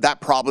Atlanta. That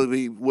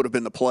probably would have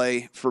been the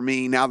play for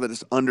me. Now that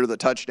it's under the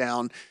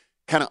touchdown,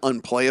 kind of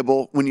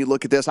unplayable when you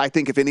look at this. I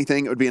think if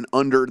anything, it would be an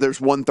under. There's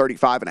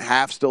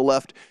 135.5 still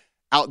left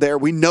out there.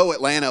 We know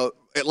Atlanta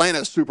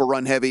is super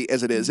run heavy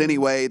as it is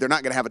anyway. They're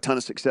not going to have a ton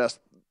of success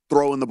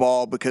throwing the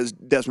ball because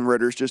Desmond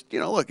Ritter's just, you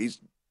know, look, he's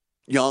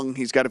young.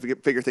 He's got to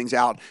figure things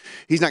out.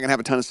 He's not going to have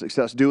a ton of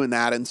success doing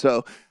that. And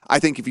so I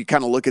think if you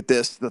kind of look at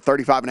this, the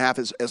 35.5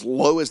 is as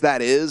low as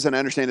that is. And I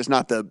understand it's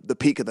not the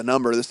peak of the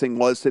number. This thing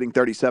was sitting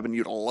 37.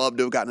 You'd love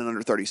to have gotten it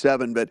under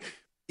 37, but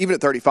even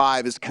at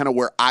 35 is kind of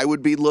where I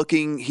would be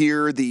looking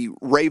here. The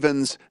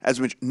Ravens, as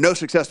mentioned, no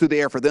success through the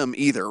air for them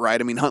either, right?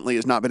 I mean, Huntley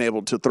has not been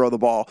able to throw the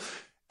ball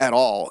at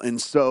all. And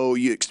so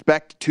you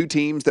expect two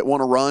teams that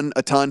want to run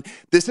a ton.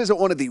 This isn't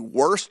one of the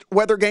worst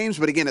weather games,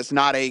 but again, it's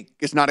not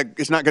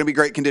going to be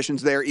great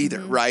conditions there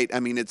either, right? I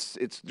mean, it's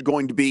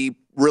going to be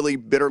really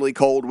bitterly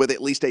cold with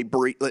at least a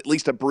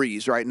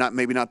breeze, right?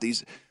 Maybe not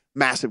these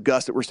massive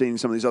gusts that we're seeing in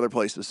some of these other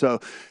places. So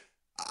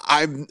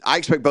I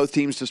expect both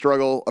teams to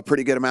struggle a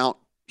pretty good amount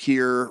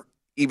here,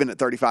 even at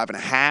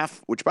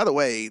 35.5, which, by the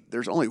way,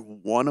 there's only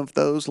one of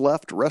those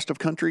left rest of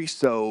country,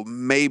 so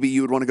maybe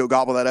you would want to go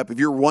gobble that up. If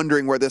you're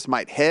wondering where this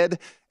might head,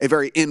 a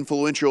very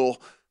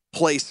influential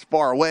place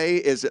far away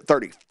is at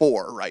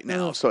 34 right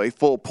now, so a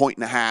full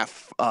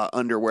 1.5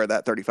 under where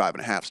that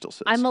 35.5 still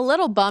sits. I'm a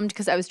little bummed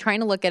because I was trying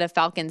to look at a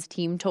Falcons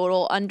team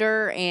total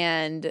under,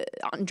 and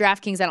on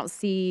DraftKings I don't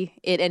see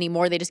it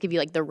anymore. They just give you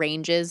like the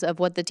ranges of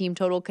what the team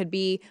total could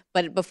be,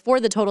 but before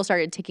the total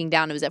started ticking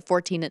down, it was at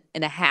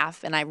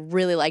 14.5, and I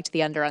really liked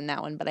the under on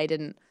that one, but I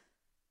didn't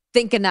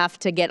think enough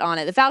to get on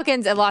it. The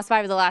Falcons have lost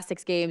 5 of the last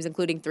 6 games,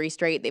 including 3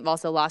 straight. They've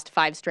also lost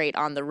 5 straight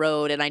on the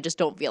road, and I just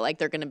don't feel like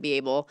they're going to be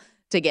able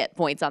to get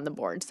points on the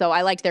board. So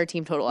I liked their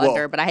team total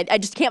under, but I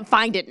just can't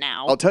find it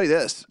now. I'll tell you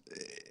this.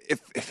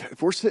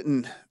 If we're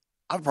sitting,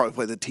 I would probably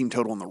play the team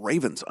total on the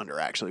Ravens under,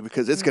 actually,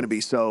 because it's going to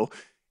be so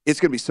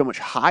much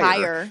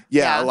higher.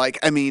 Yeah. Like,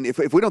 I mean,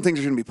 if we don't think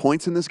there's going to be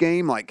points in this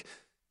game, like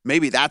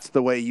maybe that's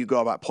the way you go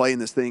about playing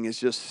this thing, is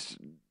just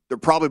they're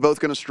probably both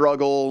going to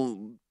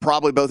struggle,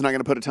 probably both not going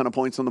to put a ton of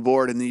points on the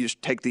board, and then you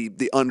just take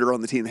the under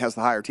on the team that has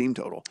the higher team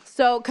total.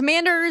 So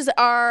Commanders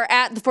are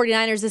at the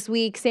 49ers this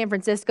week. San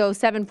Francisco,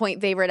 7-point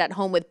favorite at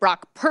home with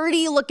Brock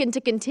Purdy looking to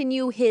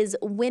continue his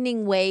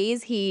winning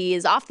ways. He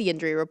is off the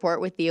injury report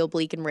with the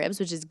oblique and ribs,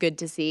 which is good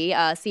to see.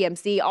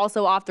 CMC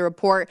also off the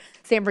report.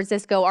 San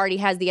Francisco already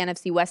has the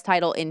NFC West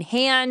title in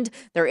hand.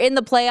 They're in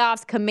the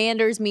playoffs.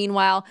 Commanders,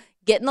 meanwhile,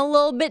 getting a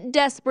little bit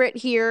desperate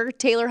here.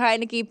 Taylor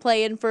Heineke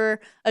playing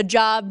for a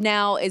job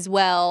now as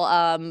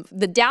well.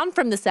 The down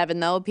from the 7,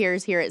 though,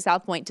 appears here at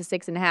South Point to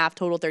 6.5,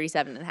 total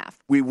 37.5.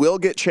 We will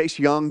get Chase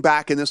Young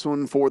back in this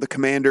one for the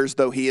Commanders,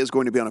 though he is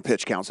going to be on a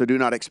pitch count. So do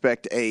not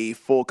expect a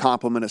full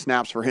complement of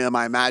snaps for him.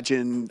 I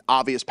imagine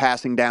obvious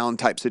passing down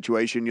type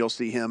situation. You'll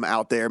see him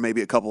out there,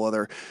 maybe a couple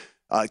other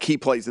key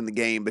plays in the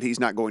game, but he's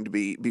not going to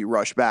be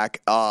rushed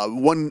back.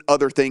 One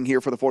other thing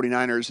here for the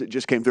 49ers, it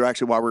just came through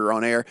actually while we were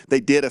on air. They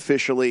did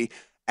officially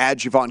add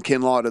Javon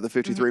Kinlaw to the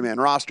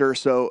 53-man roster,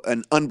 so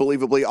an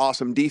unbelievably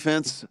awesome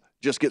defense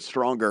just gets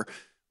stronger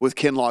with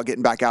Kinlaw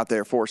getting back out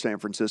there for San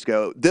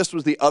Francisco. This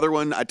was the other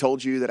one. I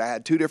told you that I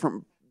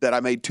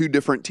made 2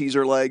 different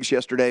teaser legs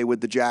yesterday with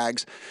the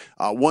Jags,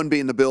 one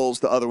being the Bills,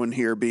 the other one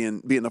here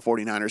being the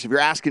 49ers. If you're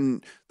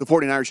asking the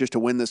 49ers just to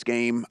win this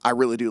game, I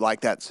really do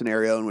like that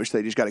scenario in which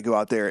they just got to go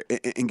out there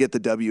and get the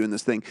W in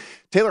this thing.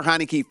 Taylor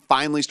Heineke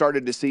finally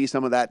started to see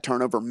some of that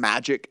turnover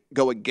magic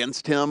go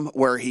against him,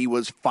 where he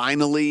was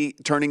finally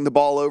turning the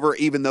ball over,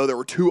 even though there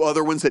were 2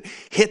 other ones that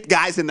hit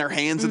guys in their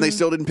hands and they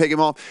still didn't pick him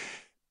off.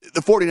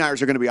 The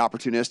 49ers are going to be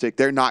opportunistic.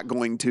 They're not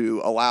going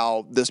to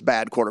allow this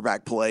bad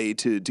quarterback play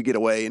to get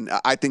away. And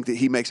I think that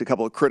he makes a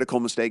couple of critical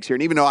mistakes here.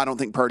 And even though I don't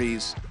think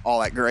Purdy's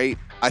all that great,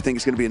 I think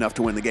it's going to be enough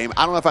to win the game.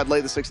 I don't know if I'd lay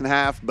the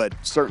 6.5, but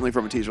certainly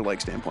from a teaser leg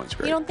standpoint, it's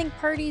great. You don't think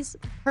Purdy's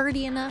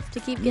Purdy enough to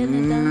keep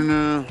getting it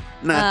done?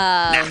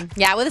 Nah.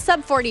 Yeah, with a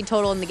sub-40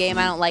 total in the game,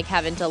 I don't like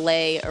having to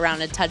lay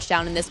around a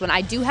touchdown in this one.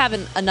 I do have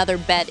another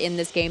bet in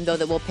this game, though,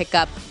 that we'll pick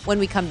up when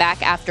we come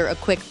back after a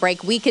quick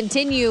break. We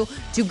continue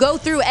to go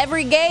through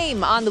every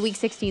game on the Week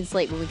 16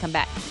 slate when we come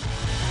back.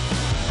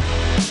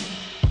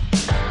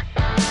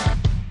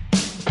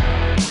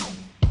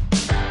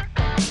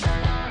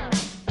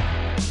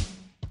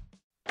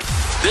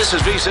 This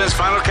is VSiN's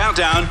Final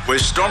Countdown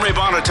with Stormy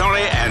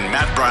Buonantony and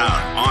Matt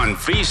Brown on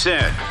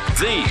VSiN,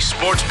 the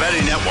Sports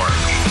Betting Network.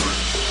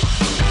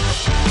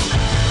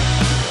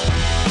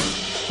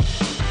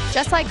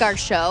 Just like our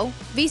show,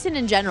 VSiN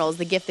in general is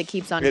the gift that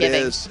keeps on giving.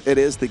 It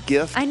is the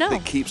gift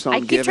that keeps on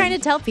giving. I keep trying to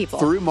tell people.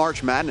 Through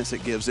March Madness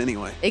it gives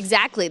anyway.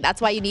 Exactly.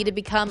 That's why you need to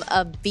become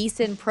a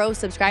VSiN Pro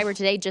subscriber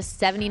today.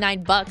 Just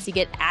 $79. You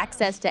get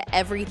access to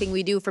everything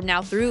we do from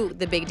now through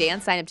the big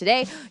dance. Sign up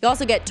today. You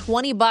also get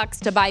 $20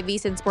 to buy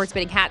VSiN sports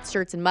betting hats,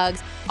 shirts, and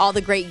mugs. All the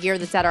great gear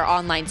that's at our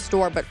online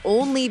store. But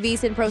only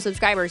VSiN Pro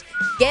subscribers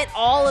get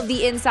all of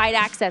the inside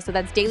access. So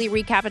that's daily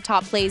recap of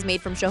top plays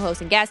made from show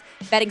hosts and guests,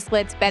 betting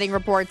splits, betting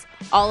reports,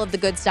 all of the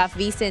good stuff.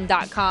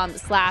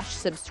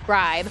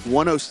 VSiN.com/subscribe.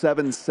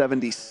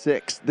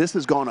 107.76. This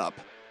has gone up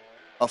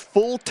a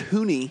full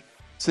toonie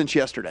since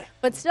yesterday.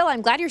 But still,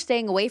 I'm glad you're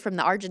staying away from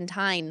the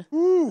Argentine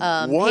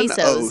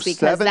pesos,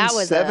 because that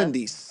was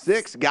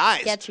 107.76.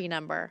 Guys, sketchy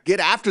number. Get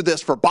after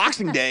this for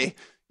Boxing Day.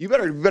 You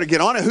better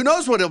get on it. Who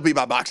knows what it'll be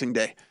by Boxing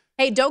Day?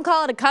 Hey, don't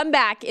call it a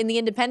comeback in the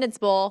Independence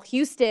Bowl.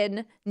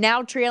 Houston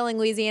now trailing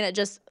Louisiana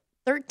just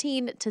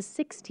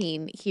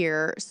 13-16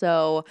 here.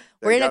 So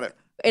we're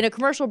in a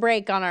commercial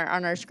break on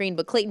our screen,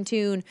 but Clayton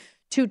Tune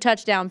 2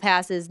 touchdown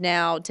passes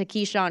now to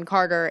Keyshawn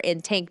Carter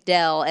and Tank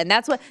Dell. And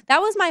that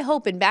was my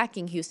hope in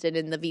backing Houston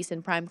in the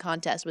VSiN Prime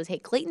contest was, hey,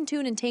 Clayton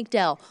Tune and Tank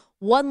Dell,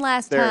 one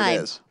last there time.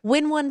 It is.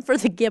 Win one for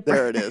the Gipper.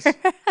 There it is.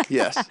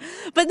 Yes.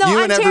 But no, you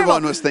I'm and terrible.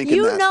 Everyone was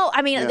thinking that.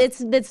 I mean,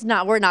 it's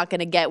not, we're not going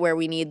to get where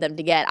we need them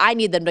to get. I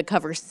need them to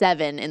cover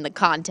 7 in the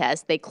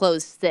contest. They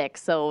closed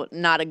 6, so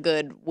not a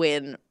good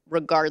win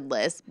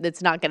regardless.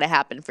 It's not going to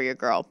happen for your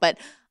girl. But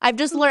I've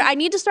just learned, I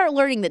need to start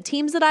learning that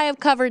teams that I have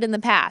covered in the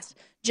past,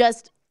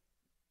 just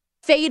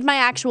fade my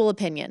actual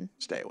opinion.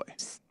 Stay away.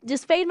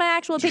 Just fade my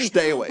actual opinion. Just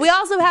stay away. We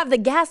also have the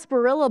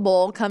Gasparilla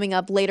Bowl coming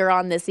up later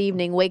on this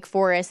evening, Wake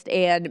Forest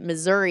and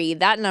Missouri.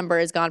 That number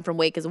has gone from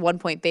Wake as a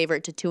 1-point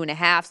favorite to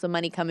 2.5, so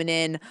money coming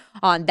in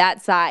on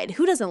that side.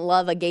 Who doesn't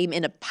love a game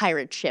in a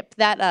pirate ship?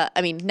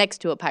 Next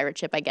to a pirate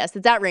ship, I guess.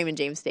 It's at Raymond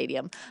James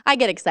Stadium. I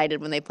get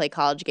excited when they play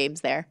college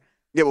games there.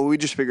 Yeah, well, we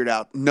just figured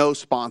out no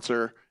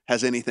sponsor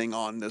has anything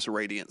on this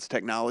Radiance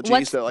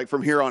technology. So, like,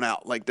 from here on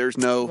out, like, there's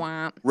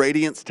no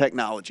Radiance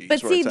technology.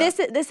 But see, this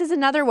is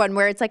another one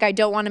where it's like I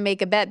don't want to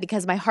make a bet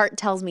because my heart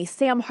tells me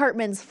Sam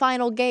Hartman's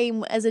final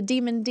game as a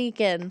Demon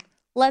Deacon.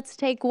 Let's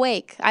take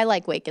Wake. I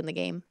like Wake in the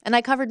game. And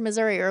I covered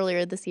Missouri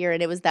earlier this year,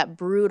 and it was that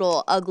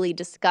brutal, ugly,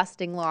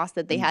 disgusting loss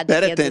that they had to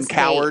Kansas State. Bet it then,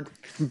 coward.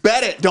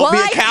 Bet it. Don't be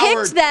a coward. Well,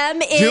 I picked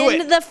them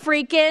in the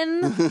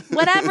freaking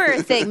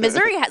whatever thing.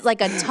 Missouri has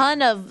like a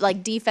ton of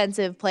like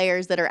defensive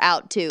players that are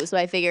out too. So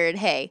I figured,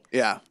 hey,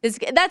 that's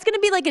going to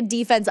be like a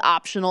defense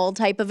optional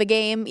type of a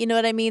game. You know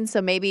what I mean?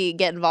 So maybe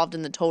get involved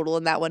in the total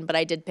in that one. But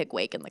I did pick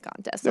Wake in the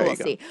contest. So we'll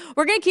see.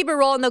 We're going to keep it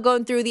rolling, though,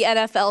 going through the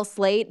NFL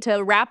slate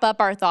to wrap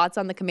up our thoughts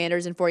on the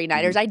Commanders and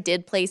 49ers. I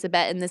did place a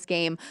bet in this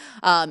game.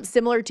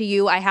 Similar to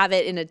you, I have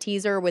it in a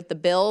teaser with the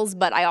Bills,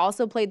 but I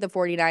also played the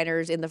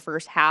 49ers in the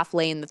first half,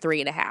 laying the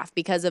 3.5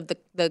 because of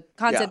the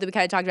concept that we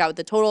kind of talked about with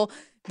the total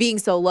being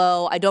so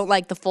low. I don't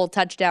like the full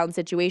touchdown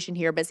situation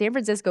here, but San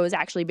Francisco has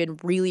actually been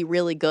really,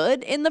 really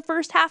good in the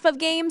first half of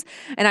games.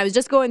 And I was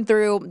just going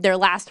through their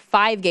last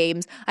 5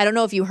 games. I don't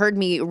know if you heard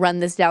me run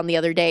this down the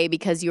other day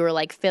because you were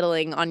like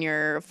fiddling on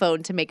your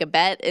phone to make a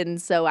bet.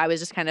 And so I was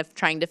just kind of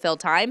trying to fill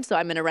time. So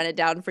I'm going to run it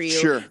down for you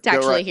to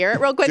actually hear it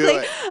real quickly.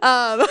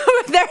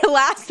 Their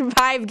last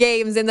 5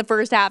 games in the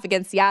first half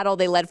against Seattle,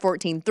 they led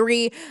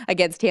 14-3.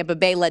 Against Tampa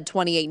Bay, led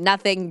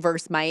 28-0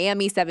 versus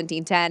Miami,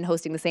 17-10.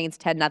 Hosting the Saints,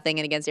 10-0. And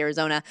against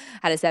Arizona,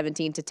 had a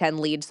 17-10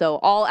 lead. So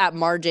all at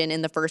margin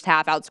in the first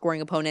half,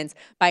 outscoring opponents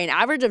by an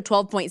average of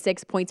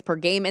 12.6 points per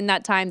game in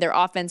that time. Their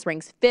offense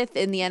ranks 5th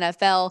in the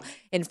NFL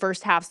in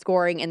first half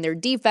scoring, and their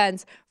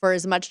defense, for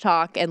as much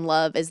talk and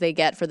love as they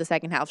get for the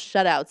second half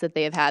shutouts that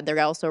they have had, they're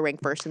also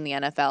ranked 1st in the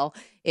NFL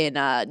in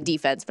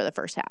defense for the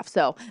first half.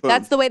 So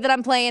that's the way that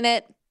I'm playing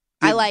it.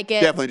 I like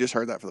it. Definitely just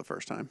heard that for the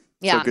first time.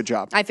 Yeah. So good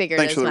job. I figured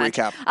Thanks as for the much.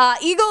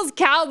 recap.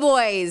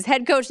 Eagles-Cowboys.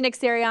 Head coach Nick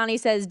Sirianni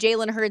says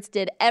Jalen Hurts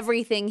did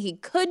everything he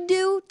could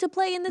do to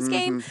play in this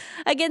game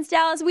against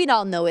Dallas. We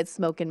all know it's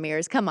smoke and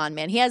mirrors. Come on,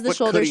 man. He has the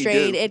shoulder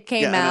strain. It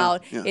came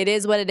out. Yeah. It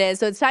is what it is.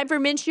 So it's time for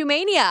Minshew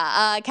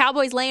Mania.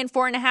 Cowboys laying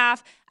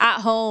 4.5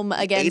 at home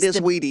against ate his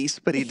Wheaties,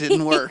 but he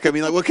didn't work. I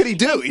mean, like, what could he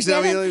do? This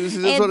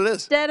is what it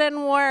is.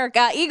 Didn't work.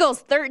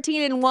 Eagles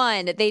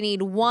 13-1. They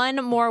need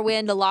one more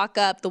win to lock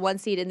up the 1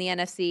 seed in the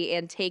NFC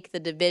and take the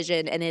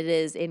division, and it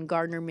is in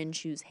Gardner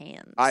Minshew's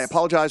hands. I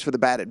apologize for the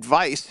bad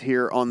advice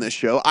here on this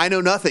show. I know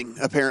nothing,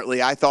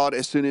 apparently. I thought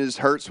as soon as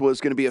Hurts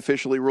was going to be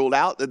officially ruled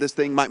out that this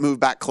thing might move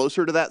back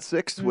closer to that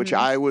 6, which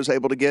I was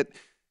able to get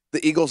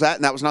the Eagles at,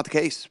 and that was not the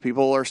case.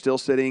 People are still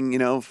sitting,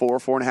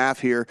 4.5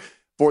 here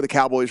for the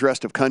Cowboys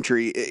rest of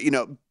country.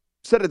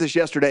 Said this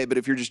yesterday, but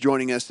if you're just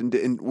joining us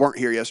and weren't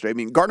here yesterday, I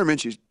mean, Gardner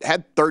Minshew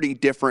had 30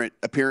 different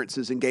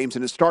appearances in games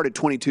and has started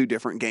 22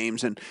 different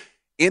games, and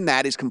in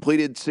that, he's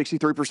completed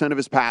 63% of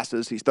his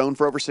passes. He's thrown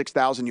for over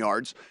 6,000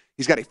 yards.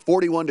 He's got a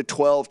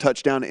 41-12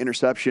 touchdown to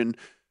interception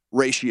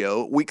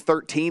ratio. Week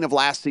 13 of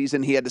last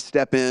season, he had to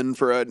step in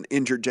for an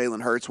injured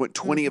Jalen Hurts. Went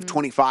 20 of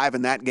 25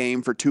 in that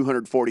game for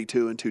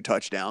 242 and 2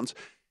 touchdowns.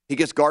 He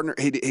gets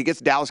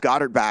Dallas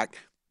Goedert back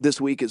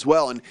this week as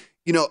well, and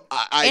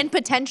and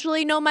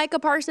potentially no Micah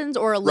Parsons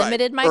or a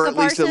limited Micah Parsons.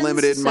 Or at least a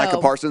limited Micah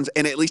Parsons,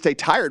 and at least a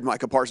tired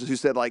Micah Parsons who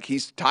said like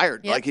he's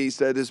tired. Yep. Like he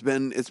said, it's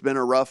been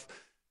a rough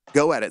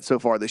go at it so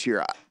far this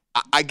year.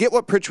 I get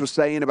what Pritch was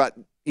saying about,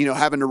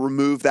 having to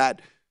remove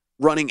that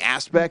running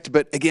aspect.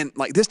 But again,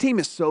 like this team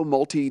is so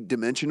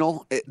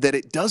multi-dimensional that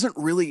it doesn't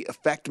really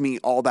affect me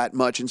all that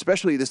much. And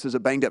especially this is a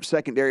banged up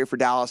secondary for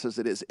Dallas as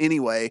it is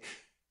anyway.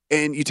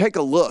 And you take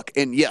a look,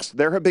 and yes,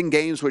 there have been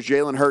games where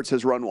Jalen Hurts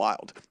has run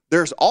wild.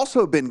 There's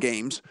also been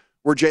games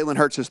where Jalen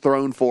Hurts has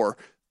thrown for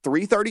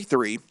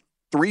 333,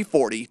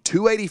 340,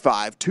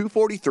 285,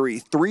 243,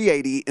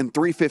 380, and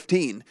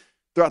 315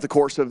 throughout the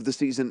course of the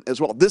season as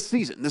well. This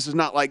season, this is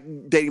not like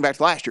dating back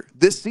to last year.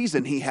 This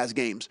season, he has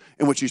games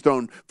in which he's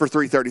thrown for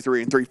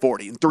 333 and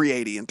 340 and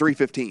 380 and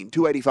 315,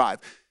 285.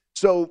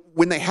 So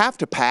when they have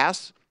to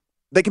pass,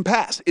 they can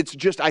pass. It's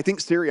just, I think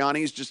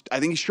Sirianni's I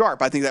think he's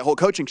sharp. I think that whole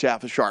coaching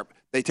staff is sharp.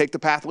 They take the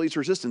path of least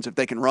resistance. If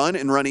they can run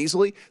and run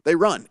easily, they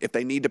run. If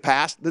they need to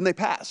pass, then they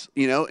pass,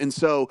 And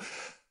so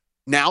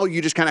Now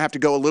you just kind of have to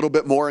go a little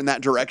bit more in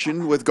that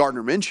direction with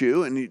Gardner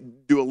Minshew and you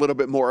do a little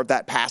bit more of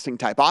that passing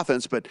type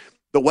offense. But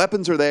the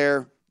weapons are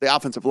there. The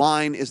offensive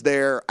line is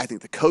there. I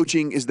think the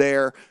coaching is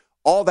there.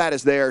 All that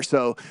is there.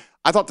 So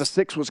I thought the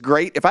 6 was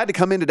great. If I had to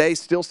come in today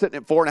still sitting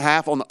at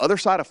 4.5 on the other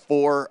side of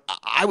 4,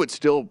 I would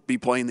still be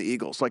playing the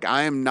Eagles. Like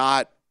I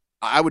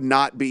would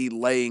not be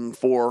laying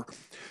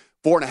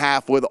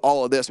 4.5 with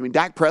all of this. I mean,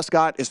 Dak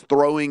Prescott is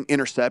throwing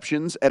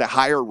interceptions at a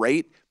higher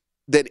rate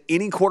than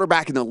any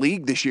quarterback in the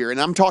league this year. And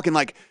I'm talking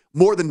like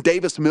more than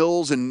Davis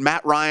Mills and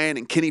Matt Ryan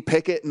and Kenny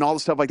Pickett and all the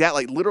stuff like that.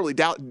 Like literally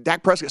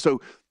Dak Prescott.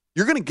 So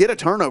you're going to get a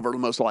turnover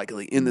most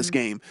likely in this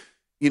game,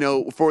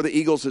 for the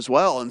Eagles as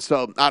well. And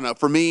so, I don't know.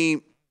 For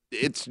me,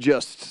 it's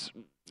just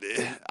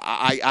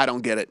I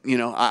don't get it.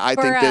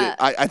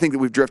 I think that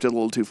we've drifted a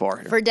little too far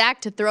here. For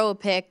Dak to throw a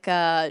pick,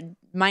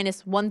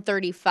 minus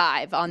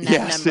 135 on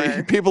that number.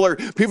 See, people are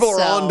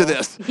on to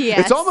this. Yes.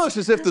 It's almost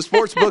as if the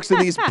sports books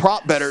and these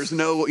prop bettors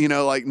know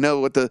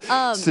what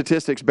the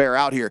statistics bear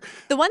out here.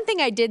 The one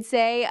thing I did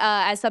say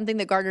as something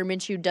that Gardner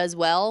Minshew does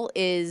well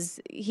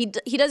is he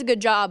does a good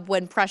job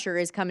when pressure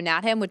is coming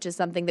at him, which is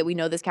something that we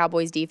know this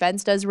Cowboys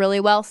defense does really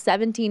well.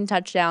 17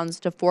 touchdowns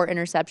to 4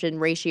 interception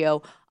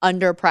ratio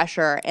under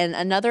pressure. And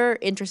another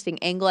interesting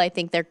angle I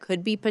think there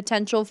could be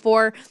potential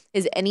for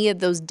is any of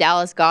those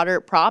Dallas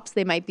Goedert props.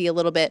 They might be a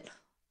little bit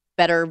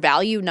better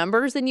value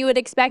numbers than you would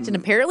expect. And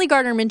apparently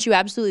Gardner Minshew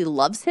absolutely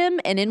loves him.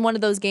 And in one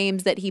of those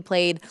games that he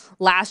played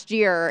last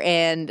year,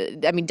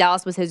 and I mean,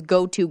 Dallas was his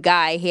go-to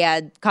guy. He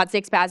had caught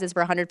 6 passes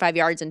for 105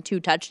 yards and 2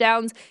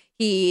 touchdowns.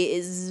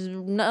 His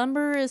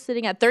number is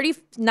sitting at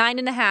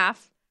 39.5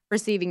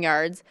 receiving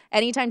yards.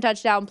 Anytime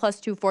touchdown plus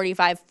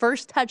 245.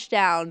 First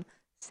touchdown,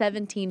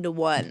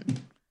 17-1.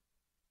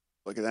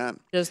 Look at that.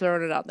 Just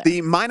throwing it out there.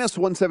 The minus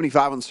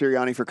 175 on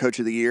Sirianni for Coach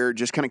of the Year,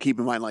 just kind of keep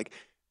in mind, like,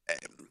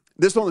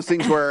 this is one of those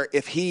things where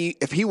if he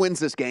wins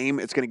this game,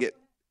 it's going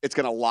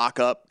to lock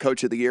up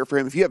Coach of the Year for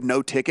him. If you have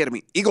no ticket, I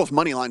mean, Eagles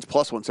money line's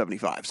plus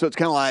 175. So it's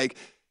kind of like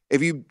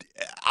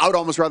I would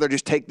almost rather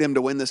just take them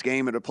to win this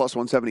game at a plus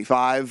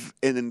 175,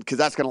 and then because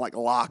that's going to like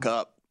lock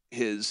up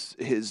his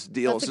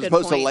deal. As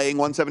opposed to laying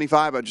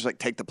 175, I'd just like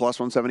take the plus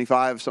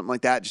 175, something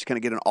like that. Just kind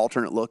of get an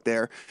alternate look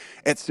there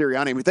at Sirianni.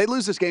 I mean, if they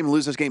lose this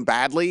game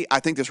badly, I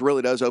think this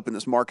really does open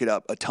this market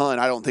up a ton.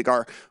 I don't think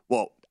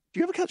do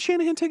you have a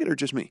Shanahan ticket or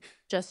just me?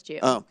 Just you.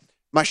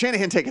 My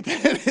Shanahan ticket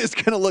is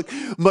going to look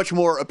much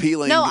more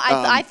appealing. No,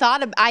 I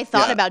thought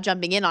about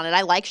jumping in on it.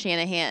 I like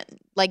Shanahan,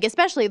 like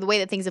especially the way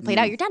that things have played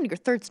out. You're down to your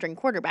 3rd string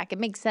quarterback. It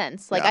makes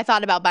sense. Like I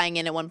thought about buying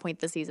in at one point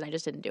this season. I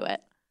just didn't do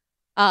it.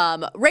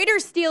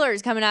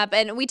 Raiders-Steelers coming up,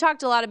 and we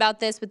talked a lot about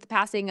this with the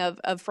passing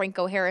of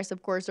Franco Harris,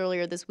 of course,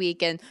 earlier this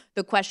week, and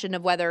the question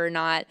of whether or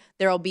not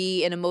there will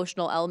be an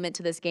emotional element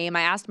to this game.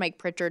 I asked Mike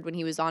Pritchard when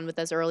he was on with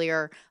us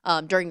earlier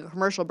during a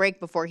commercial break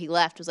before he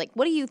left, was like,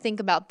 what do you think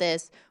about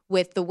this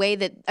with the way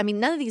that, I mean,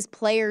 none of these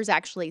players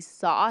actually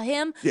saw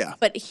him,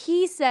 but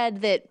he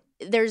said that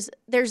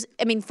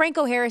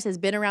Franco Harris has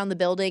been around the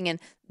building, and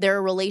there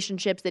are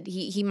relationships that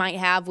he might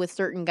have with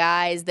certain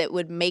guys that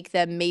would make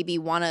them maybe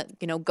want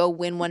to, go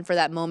win one for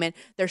that moment.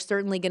 There's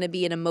certainly going to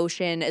be an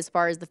emotion as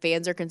far as the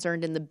fans are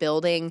concerned in the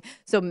building.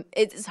 So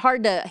it's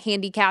hard to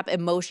handicap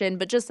emotion,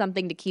 but just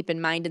something to keep in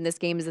mind in this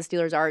game as the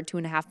Steelers are a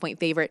 2.5-point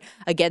favorite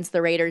against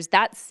the Raiders.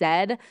 That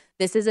said,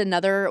 this is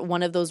another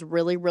one of those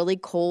really, really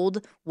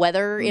cold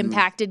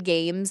weather-impacted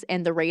games,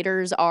 and the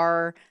Raiders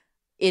are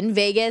in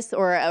Vegas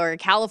or a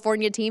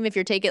California team, if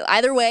you're taking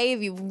either way,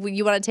 if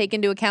you want to take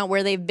into account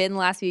where they've been the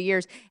last few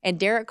years. And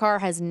Derek Carr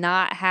has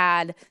not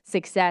had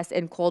success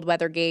in cold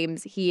weather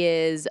games. He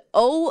is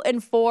 0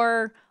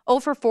 for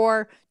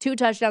 4, 2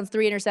 touchdowns,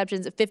 3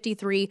 interceptions,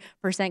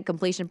 53%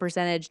 completion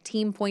percentage,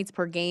 team points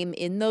per game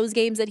in those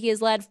games that he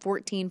has led,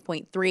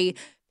 14.3.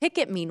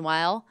 Pickett,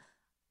 meanwhile,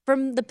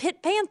 from the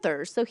Pitt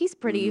Panthers. So he's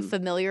pretty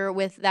familiar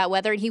with that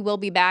weather, and he will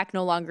be back,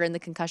 no longer in the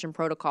concussion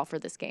protocol for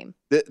this game.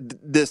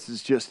 This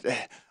is just,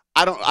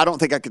 I don't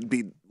think I could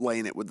be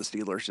laying it with the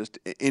Steelers just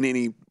in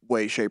any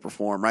way, shape, or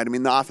form, right? I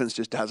mean, the offense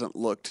just hasn't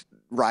looked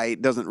right,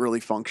 doesn't really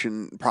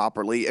function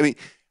properly. I mean,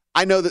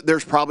 I know that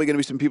there's probably going to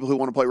be some people who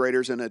want to play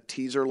Raiders in a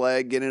teaser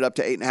leg, getting it up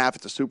to 8.5.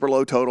 It's a super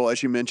low total,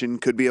 as you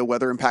mentioned, could be a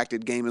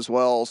weather-impacted game as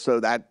well,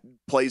 so that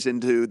plays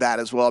into that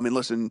as well. I mean,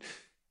 listen,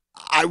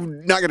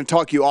 I'm not going to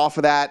talk you off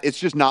of that. It's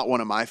just not one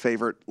of my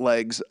favorite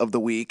legs of the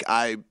week.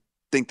 I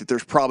think that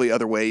there's probably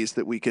other ways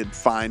that we could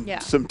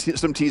find some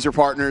teaser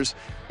partners.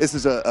 This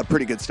is a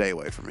pretty good stay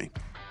away for me.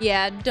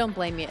 Yeah, don't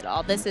blame me at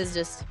all. This is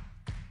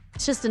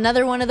just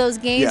another one of those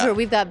games where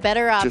we've got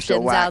better options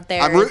out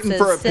there. I'm rooting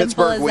for a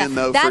Pittsburgh win,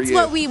 though, That's for you.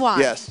 what we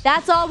want. Yes.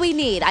 That's all we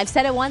need. I've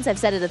said it once. I've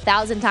said it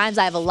 1,000 times.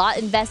 I have a lot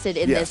invested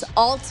in this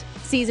alt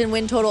season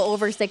win total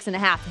over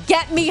 6.5.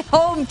 Get me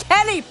home,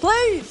 Kenny,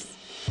 please.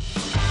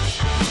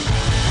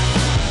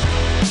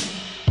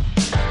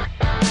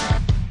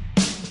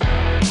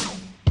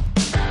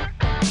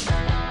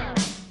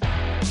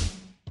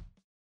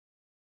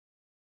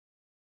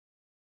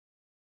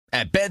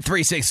 At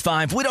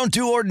Bet365, we don't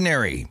do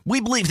ordinary. We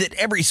believe that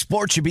every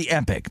sport should be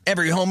epic.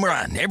 Every home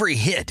run, every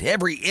hit,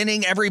 every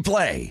inning, every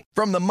play.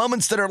 From the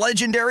moments that are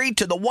legendary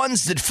to the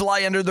ones that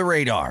fly under the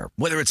radar.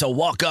 Whether it's a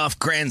walk-off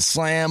grand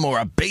slam or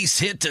a base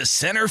hit to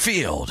center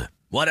field.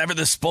 Whatever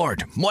the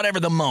sport, whatever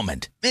the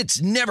moment.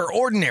 It's never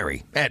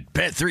ordinary at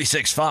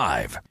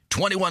Bet365.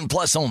 21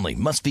 plus only.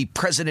 Must be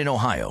present in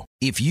Ohio.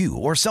 If you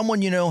or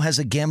someone you know has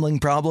a gambling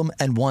problem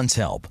and wants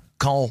help,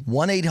 call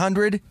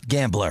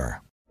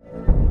 1-800-GAMBLER.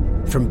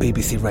 From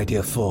BBC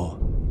Radio 4,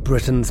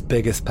 Britain's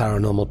biggest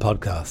paranormal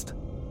podcast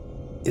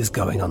is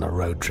going on a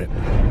road trip.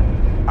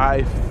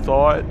 I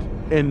thought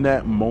in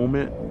that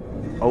moment,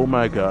 oh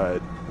my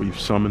God, we've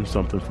summoned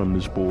something from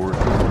this board.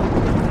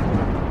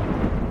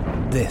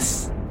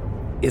 This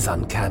is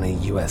Uncanny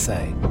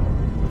USA.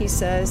 He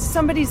says,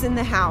 somebody's in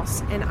the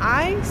house, and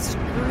I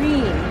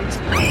screamed.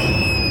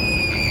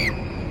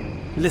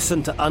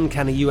 Listen to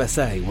Uncanny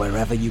USA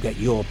wherever you get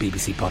your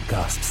BBC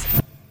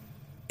podcasts,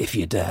 if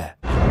you dare.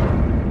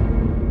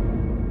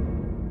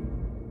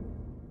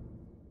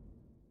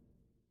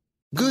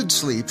 Good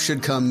sleep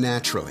should come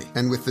naturally,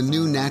 and with the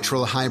new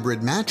Natural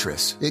Hybrid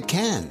mattress, it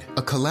can.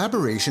 A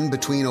collaboration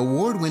between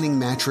award-winning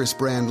mattress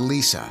brand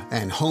Leesa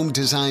and home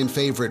design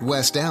favorite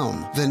West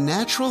Elm, the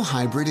Natural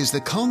Hybrid is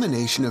the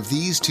culmination of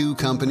these two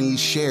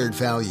companies' shared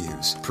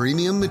values: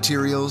 premium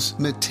materials,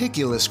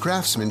 meticulous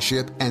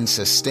craftsmanship, and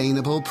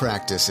sustainable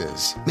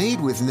practices.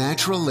 Made with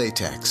natural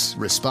latex,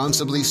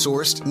 responsibly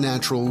sourced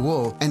natural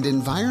wool, and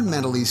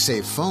environmentally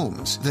safe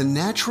foams, the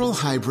Natural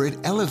Hybrid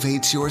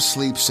elevates your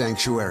sleep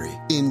sanctuary,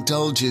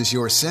 indulges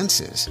your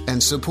senses,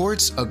 and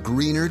supports a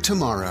greener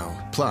tomorrow.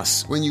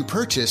 Plus, when you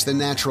purchase the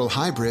Natural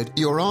Hybrid,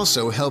 you're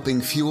also helping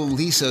fuel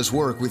Leesa's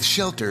work with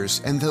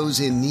shelters and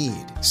those in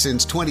need.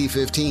 Since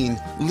 2015,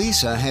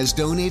 Leesa has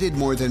donated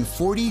more than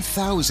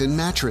 40,000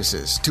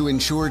 mattresses to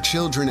ensure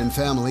children and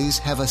families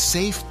have a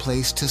safe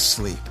place to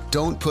sleep.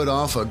 Don't put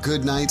off a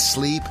good night's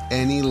sleep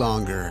any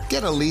longer.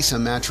 Get a Leesa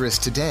mattress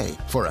today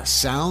for a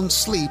sound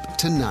sleep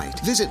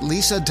tonight. Visit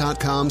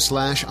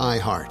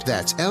leesa.com/iHeart.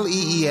 That's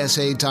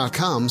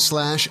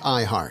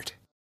LEESA.com/iHeart.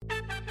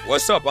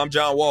 What's up? I'm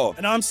John Wall.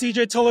 And I'm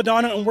CJ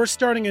Toledano, and we're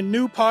starting a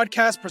new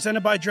podcast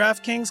presented by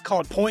DraftKings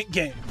called Point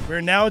Game.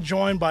 We're now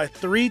joined by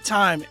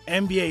three-time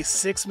NBA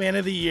Sixth Man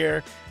of the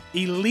Year,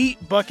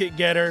 elite bucket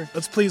getter.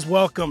 Let's please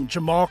welcome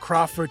Jamal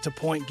Crawford to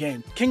Point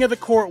Game. King of the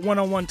Court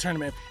one-on-one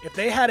tournament. If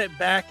they had it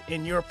back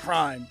in your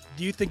prime,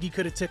 do you think you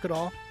could have took it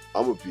all?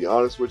 I'm going to be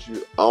honest with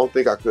you. I don't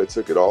think I could have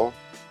took it all,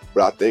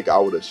 but I think I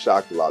would have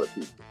shocked a lot of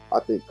people. I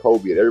think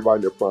Kobe and everybody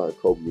in their prime,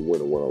 Kobe would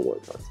win a one-on-one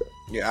contest.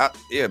 Yeah,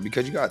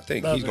 because you got to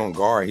think, he's going to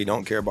guard. He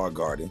don't care about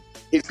guarding.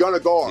 He's going to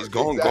guard. He's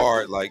going to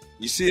guard. Like,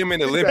 you see him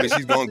in the Olympics,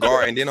 he's going to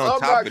guard. And then on top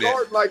of that. I'm not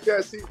guarding like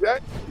that, CJ.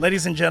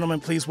 Ladies and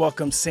gentlemen, please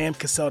welcome Sam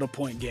Cassell to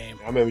Point Game.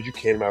 I remember you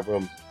came out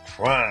from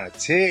crying,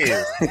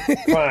 tears.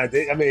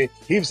 I mean,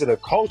 he was in a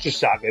culture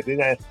shock. And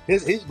then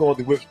he's going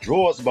through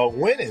withdrawals about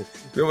winning.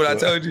 Remember what I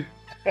told you?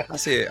 I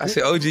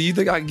said, OG, you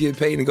think I can get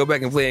paid and go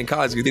back and play in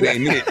college because it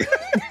ain't it?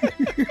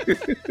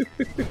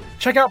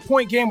 Check out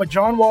Point Game with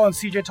John Wall and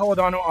CJ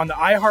Toledano on the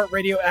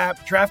iHeartRadio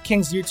app,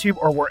 DraftKings YouTube,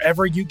 or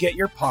wherever you get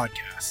your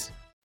podcasts.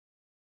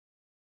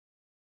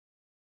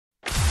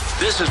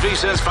 This is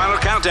VSiN's Final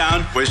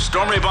Countdown with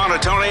Stormy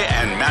Buonantony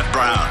and Matt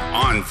Brown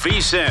on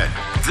VSiN,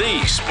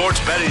 the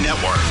Sports Betting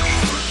Network.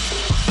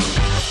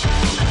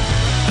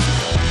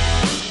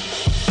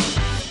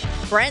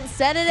 Brent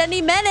said it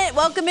any minute.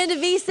 Welcome into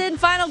VSiN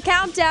Final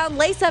Countdown.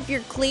 Lace up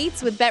your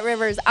cleats with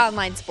BetRivers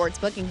Online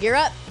Sportsbook and gear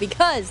up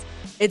because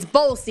it's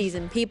bowl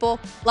season, people.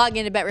 Log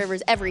into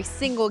BetRivers every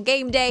single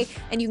game day,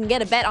 and you can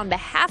get a bet on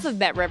behalf of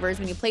BetRivers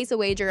when you place a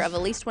wager of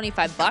at least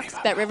 $25.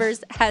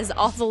 BetRivers has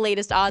all the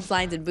latest odds,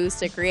 lines, and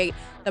boosts to create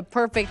the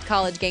perfect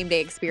college game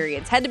day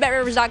experience. Head to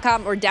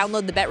BetRivers.com or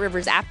download the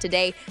BetRivers app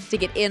today to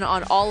get in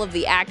on all of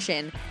the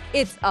action.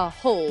 It's a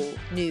whole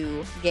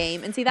new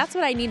game. And see, that's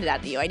what I needed out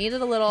of you. I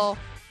needed a little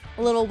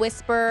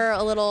whisper,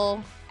 a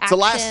little It's the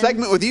last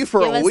segment with you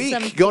for a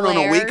week. Going on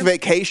a week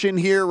vacation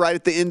here right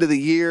at the end of the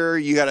year.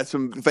 You got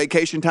some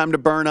vacation time to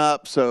burn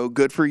up, so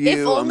good for you.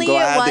 If only I'm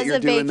glad it was that you're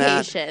doing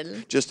vacation.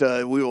 that. Just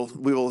we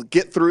will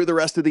get through the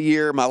rest of the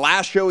year. My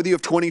last show with you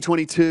of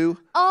 2022.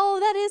 Oh,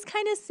 that is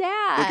kind of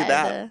sad. Look at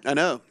that. I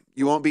know.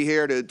 You won't be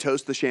here to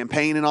toast the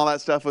champagne and all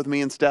that stuff with me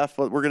and Steph,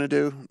 what we're going to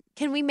do.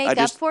 Can we make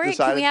up for it?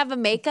 Can we have a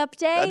makeup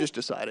day? I just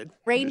decided.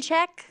 Rain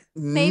check?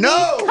 Maybe?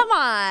 No! Come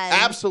on.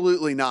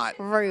 Absolutely not.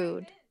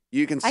 Rude.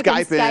 You can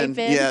Skype in.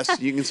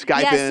 Yes, you can Skype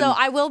in. Yeah, so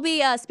I will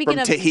be speaking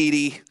from of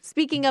Tahiti.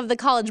 Speaking of the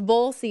college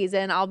bowl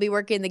season, I'll be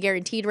working the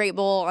Guaranteed Rate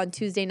Bowl on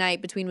Tuesday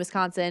night between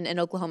Wisconsin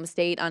and Oklahoma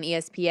State on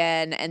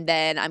ESPN, and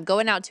then I'm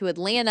going out to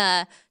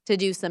Atlanta to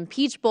do some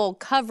Peach Bowl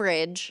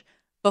coverage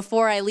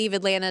before I leave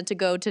Atlanta to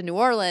go to New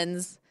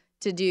Orleans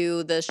to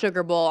do the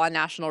Sugar Bowl on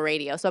national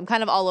radio. So I'm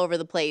kind of all over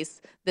the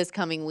place this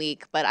coming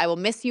week, but I will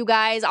miss you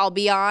guys. I'll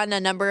be on a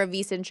number of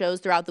VSiN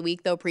shows throughout the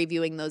week, though,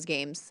 previewing those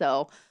games.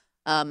 So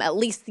at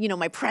least,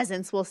 my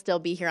presence will still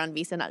be here on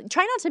VSiN.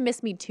 Try not to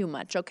miss me too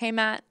much, okay,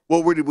 Matt?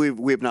 Well,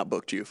 we have not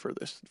booked you for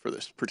this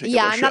particular show.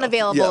 Yeah, I'm not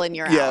available in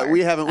your hour. Yeah, we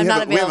haven't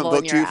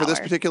booked you for this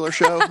hour. particular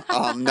show.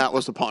 That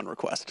was upon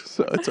request,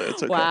 so it's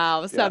okay.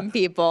 Wow, some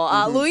people.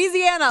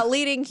 Louisiana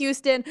leading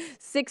Houston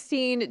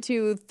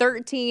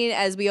 16-13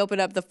 as we open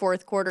up the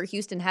fourth quarter.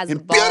 Houston has the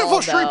ball.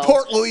 Beautiful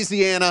Shreveport,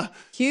 Louisiana.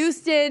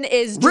 Houston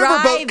is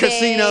driving. Riverboat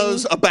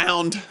casinos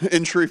abound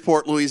in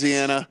Shreveport,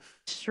 Louisiana.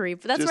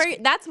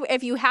 That's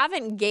if you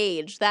haven't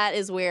gauged, that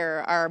is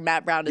where our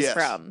Matt Brown is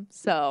from.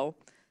 So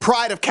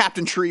pride of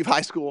Captain Shreve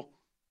High School.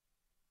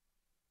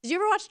 Did you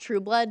ever watch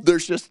True Blood?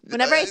 There's just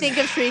whenever I think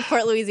of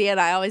Shreveport,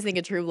 Louisiana, I always think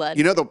of True Blood.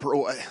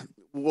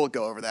 We'll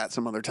go over that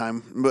some other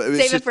time. But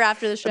Save it for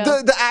after the show.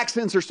 The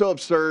accents are so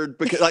absurd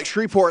because like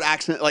Shreveport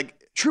accent, like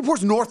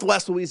Shreveport's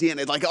Northwest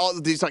Louisiana, like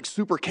all these like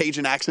super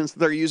Cajun accents that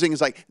they're using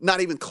is like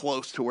not even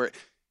close to where it.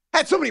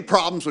 Had so many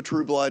problems with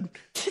True Blood.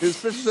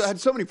 Had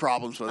so many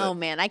problems with it. Oh,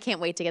 man. I can't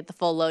wait to get the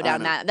full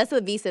lowdown. That's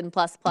the VSiN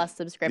Plus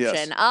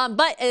subscription. Yes.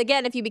 But,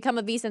 again, if you become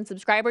a VSiN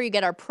subscriber, you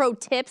get our pro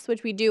tips,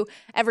 which we do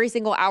every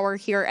single hour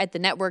here at the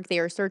network. They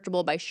are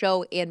searchable by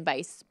show and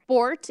by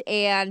sport.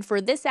 And for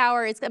this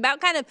hour, it's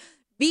about kind of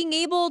being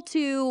able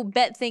to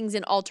bet things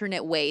in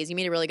alternate ways. You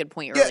made a really good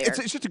point earlier. Yeah,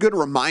 it's just a good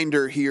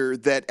reminder here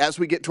that as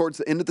we get towards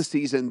the end of the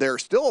season, there are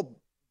still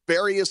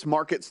various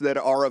markets that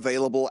are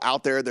available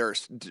out there.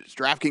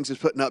 DraftKings is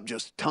putting up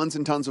just tons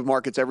and tons of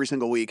markets every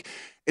single week.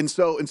 And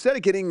so instead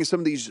of getting some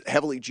of these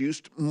heavily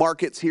juiced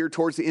markets here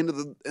towards the end of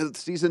the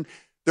season,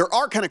 there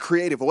are kind of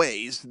creative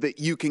ways that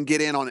you can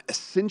get in on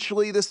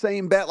essentially the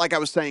same bet. Like I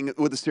was saying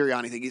with the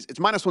Sirianni thing, it's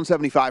minus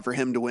 175 for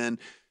him to win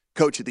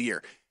Coach of the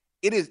Year.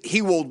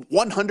 He will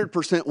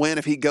 100% win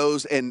if he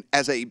goes and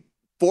as a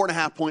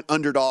 4.5-point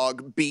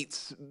underdog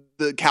beats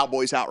the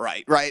Cowboys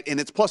outright, right? And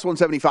it's plus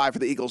 175 for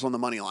the Eagles on the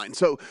money line.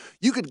 So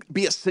you could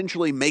be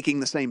essentially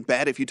making the same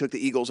bet if you took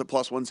the Eagles at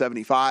plus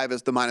 175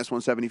 as the minus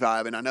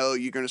 175. And I know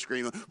you're going to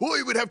scream, well,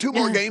 you would have two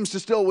more games to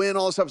still win,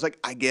 all this stuff. It's like,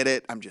 I get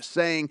it. I'm just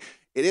saying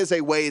it is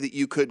a way that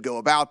you could go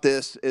about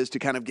this is to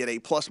kind of get a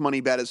plus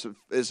money bet as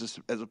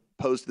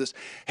opposed to this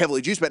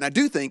heavily juiced bet. And I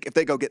do think if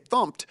they go get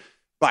thumped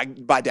by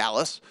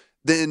Dallas,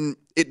 then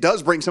it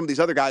does bring some of these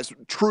other guys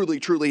truly,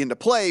 truly into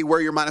play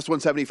where your minus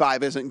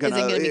 175 isn't going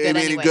to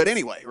be good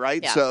anyway,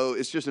 right? Yeah. So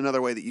it's just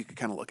another way that you could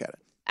kind of look at it.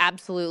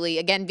 Absolutely.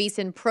 Again,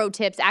 VSiN pro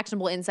tips,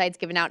 actionable insights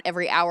given out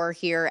every hour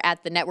here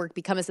at the network.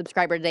 Become a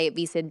subscriber today at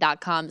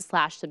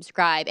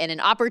vsin.com/subscribe. And an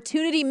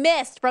opportunity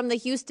missed from the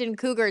Houston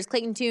Cougars.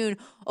 Clayton Tune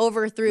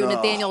overthrew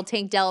Nathaniel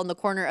Tank Dell in the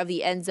corner of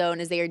the end zone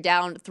as they are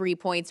down 3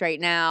 points right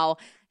now.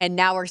 And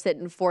now we're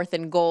sitting 4th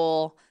and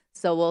goal.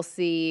 So we'll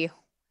see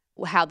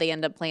how they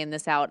end up playing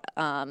this out.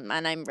 And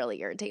I'm really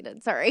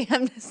irritated. Sorry.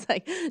 I'm just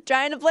like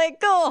trying to play it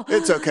cool.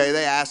 It's okay.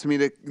 They asked me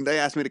to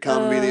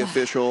come and be the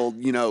official,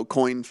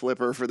 coin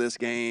flipper for this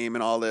game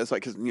and all this,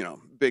 like, cause,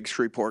 big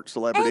Shreveport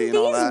celebrity and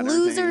all that. And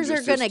these losers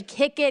are going to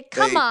kick it.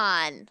 Come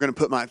on. They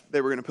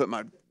were going to put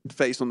my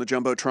face on the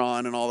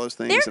Jumbotron and all those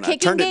things. Their and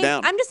kicking I turned game, it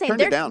down. I'm just saying,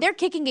 their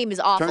kicking game is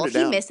awful. If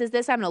he misses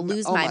this, I'm going to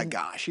lose my... Oh, my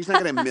gosh. He's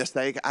not going to miss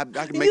that. I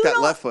can make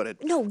that left-footed.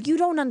 No, you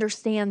don't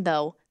understand,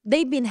 though.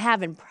 They've been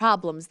having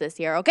problems this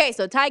year. Okay,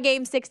 so tie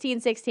game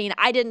 16-16.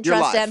 I didn't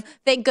trust them.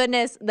 Thank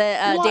goodness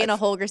that Dana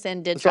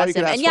Holgerson did trust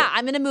him. And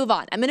I'm going to move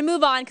on. I'm going to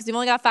move on because we've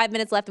only got 5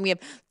 minutes left and we have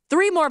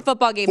 3 more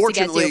football games to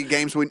get to. Fortunately,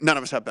 games none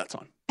of us have bets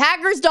on.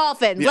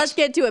 Packers-Dolphins. Yes. Let's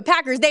get to it.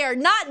 Packers, they are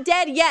not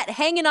dead yet.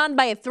 Hanging on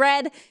by a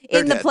thread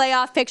in the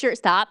playoff picture.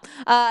 Stop.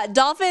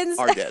 Dolphins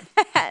are dead.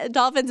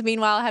 Dolphins,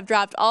 meanwhile, have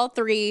dropped all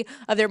 3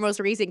 of their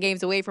most recent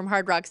games away from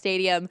Hard Rock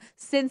Stadium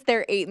since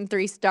their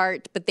 8-3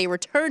 start, but they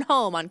return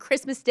home on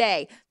Christmas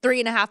Day,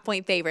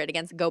 3.5-point favorite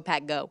against Go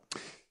Pack Go.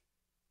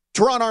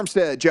 Teron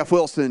Armstead, Jeff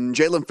Wilson,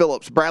 Jalen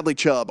Phillips, Bradley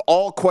Chubb,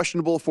 all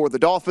questionable for the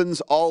Dolphins,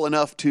 all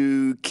enough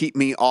to keep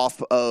me off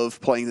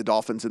of playing the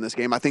Dolphins in this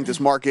game. I think this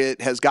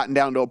market has gotten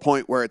down to a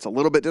point where it's a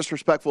little bit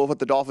disrespectful of what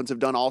the Dolphins have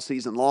done all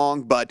season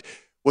long, but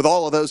with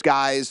all of those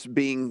guys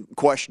being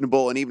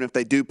questionable, and even if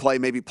they do play,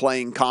 maybe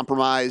playing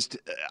compromised,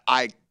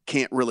 I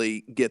can't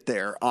really get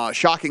there.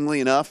 Shockingly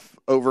enough,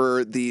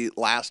 over the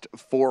last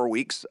 4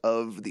 weeks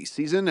of the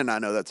season, and I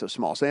know that's a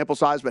small sample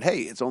size, but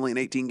hey, it's only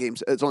 17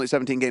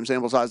 game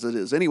sample size as it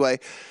is anyway.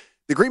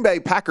 The Green Bay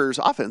Packers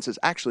offense is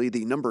actually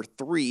the number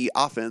 3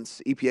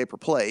 offense EPA per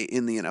play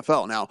in the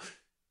NFL. Now,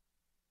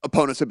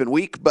 opponents have been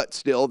weak, but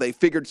still they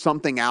figured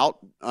something out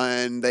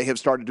and they have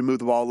started to move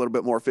the ball a little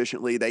bit more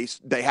efficiently. They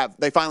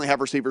finally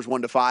have receivers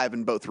 1 to 5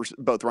 and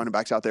both running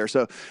backs out there.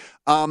 So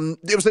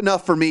it was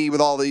enough for me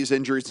with all these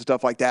injuries and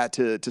stuff like that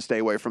to stay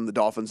away from the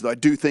Dolphins. Though I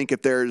do think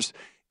if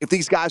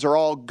these guys are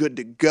all good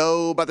to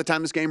go by the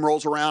time this game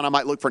rolls around, I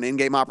might look for an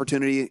in-game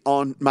opportunity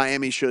on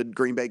Miami should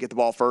Green Bay get the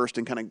ball first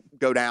and kind of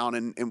go down.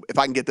 And if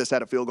I can get this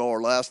at a field goal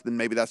or less, then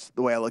maybe that's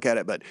the way I look at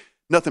it. But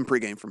Nothing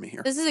pregame for me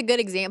here. This is a good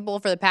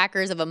example for the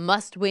Packers of a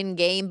must-win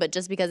game, but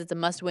just because it's a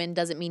must-win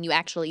doesn't mean you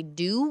actually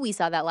do. We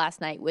saw that last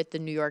night with the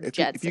New York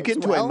Jets. If you get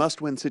into a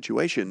must-win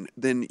situation,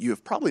 then you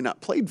have probably not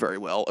played very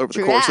well over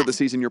True the course that. of the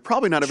season. You're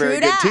probably not a True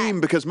very that. good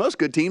team because most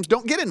good teams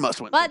don't get in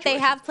must-win But they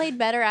have played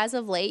better as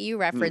of late. You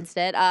referenced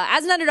it.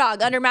 As an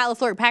underdog, under Matt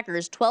LaFleur,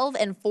 Packers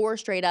 12-4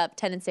 straight up,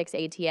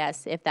 10-6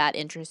 ATS, if that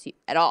interests you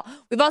at all.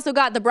 We've also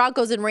got the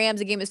Broncos and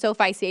Rams, a game at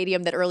SoFi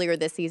Stadium that earlier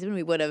this season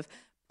we would have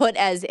put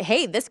as,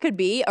 hey, this could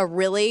be a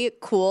really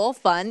cool,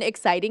 fun,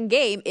 exciting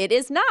game. It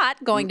is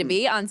not going to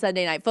be on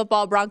Sunday Night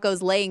Football.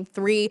 Broncos laying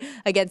 3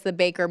 against the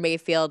Baker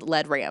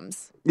Mayfield-led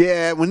Rams.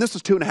 Yeah, when this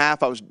was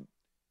 2.5, I was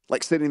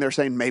like sitting there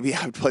saying maybe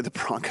I would play the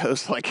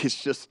Broncos. Like,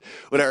 it's just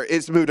whatever.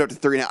 It's moved up to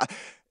 3 now.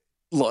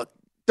 Look,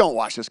 don't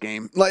watch this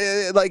game.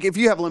 Like if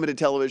you have limited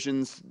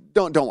televisions,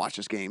 don't watch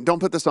this game. Don't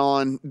put this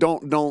on.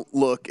 Don't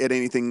look at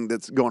anything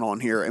that's going on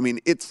here. I mean,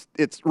 it's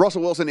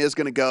Russell Wilson is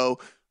going to go.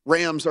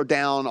 Rams are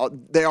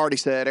down. They already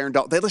said Aaron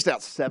Donald. They listed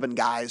out 7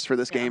 guys for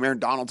this game. Aaron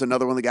Donald's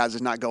another one of the guys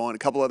that's not going. A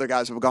couple other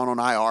guys have gone on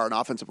IR, an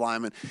offensive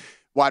lineman,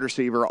 wide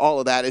receiver, all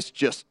of that. It's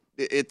just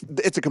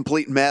it's a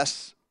complete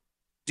mess.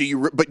 Do you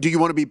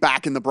want to be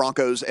back in the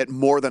Broncos at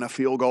more than a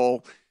field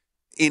goal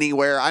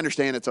anywhere? I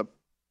understand it's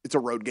a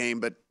road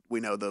game, but we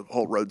know the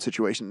whole road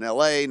situation in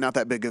LA, not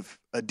that big of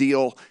a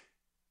deal.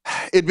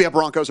 It'd be a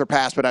Broncos or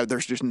pass, but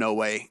there's just no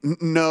way in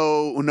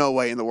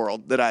the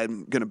world that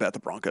I'm going to bet the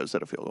Broncos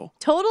at a field goal.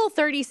 Total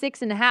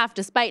 36.5,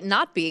 despite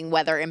not being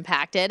weather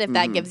impacted, if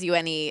that gives you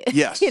any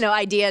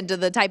idea into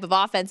the type of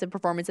offensive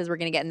performances we're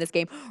going to get in this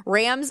game.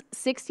 Rams,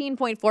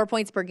 16.4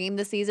 points per game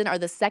this season, are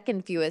the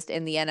second fewest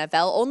in the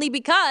NFL, only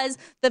because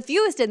the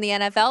fewest in the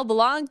NFL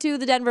belong to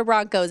the Denver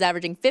Broncos,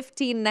 averaging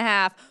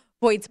 15.5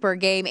 points per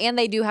game, and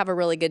they do have a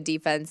really good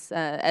defense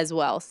as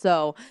well.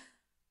 So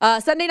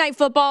Sunday Night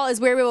Football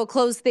is where we will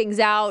close things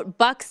out.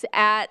 Bucks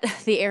at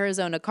the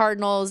Arizona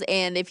Cardinals.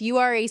 And if you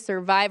are a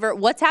survivor,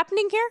 what's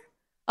happening here?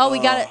 Oh, we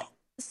got a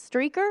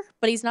streaker,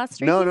 but he's not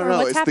streaking.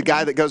 No. It's The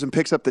guy that goes and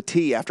picks up the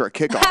tee after a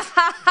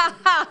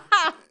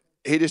kickoff.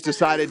 He just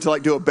decided to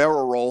do a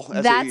barrel roll.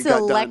 That's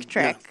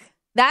electric. Yeah.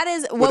 That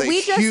is what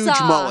we just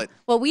saw. Mullet.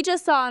 What we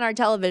just saw on our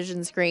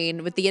television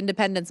screen with the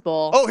Independence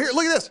Bowl. Oh, here,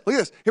 look at this.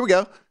 Here we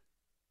go.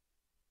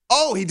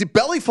 Oh, he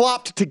belly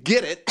flopped to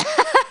get it.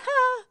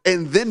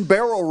 And then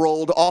barrel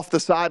rolled off the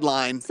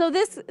sideline. So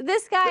this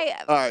guy.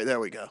 All right, there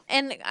we go.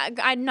 And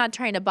I'm not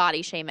trying to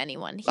body shame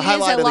anyone. He is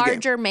a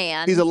larger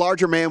man. He's a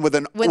larger man with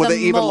an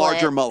even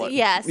larger mullet.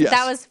 Yes,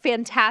 that was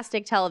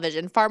fantastic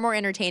television. Far more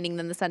entertaining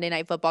than the Sunday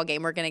Night Football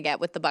game we're going to get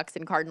with the Bucks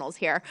and Cardinals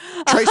here.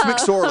 Trace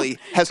McSorley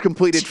has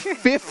completed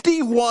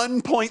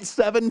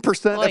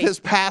 51.7% of his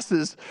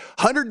passes,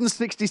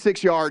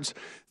 166 yards,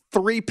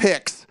 3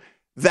 picks.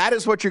 That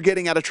is what you're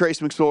getting out of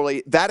Trace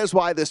McSorley. That is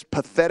why this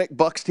pathetic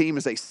Bucks team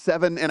is a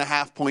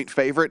 7.5-point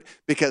favorite,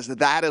 because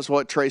that is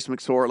what Trace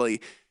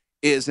McSorley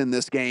is in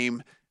this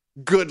game.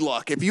 Good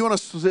luck. If you want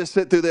to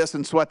sit through this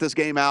and sweat this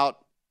game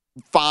out,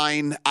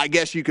 fine. I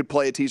guess you could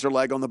play a teaser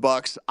leg on the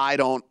Bucks. I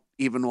don't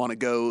even want to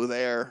go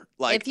there.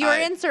 If you're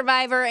in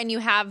Survivor and you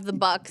have the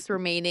Bucks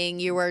remaining,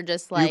 you were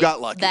just you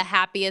got lucky. The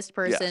happiest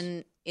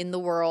person in the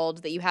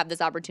world that you have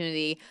this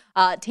opportunity.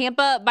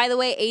 Tampa, by the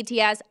way,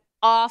 ATS,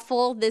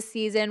 awful this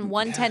season,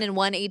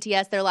 110-1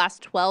 ATS, their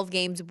last 12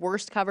 games,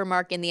 worst cover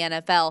mark in the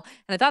NFL.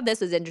 And I thought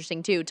this was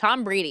interesting too.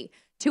 Tom Brady,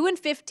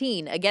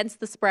 2-15 against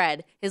the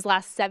spread, his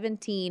last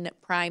 17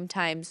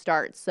 primetime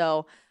starts.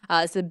 So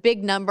it's a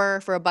big number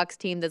for a Bucs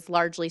team that's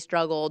largely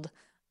struggled,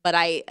 but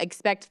I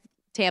expect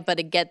Tampa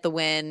to get the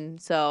win.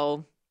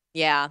 So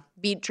yeah,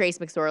 beat Trace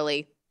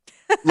McSorley.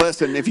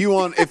 Listen, if you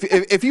want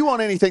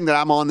anything that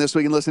I'm on this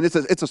week, and listen, it's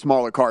a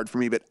smaller card for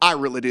me, but I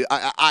really do.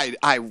 I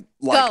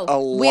like a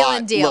lot. Wheel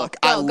and deal. Look,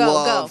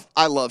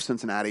 I love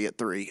Cincinnati at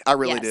 3. I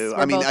really do.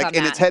 I mean,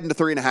 and it's heading to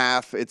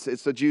 3.5.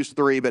 It's a juice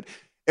 3, but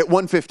at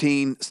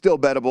 115, still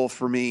bettable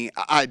for me.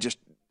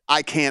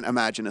 I can't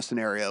imagine a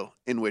scenario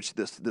in which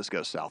this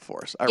goes south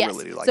for us. I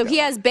really do like that. So he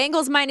has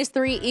Bengals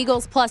 -3,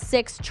 Eagles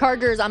 +6,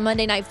 Chargers on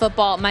Monday Night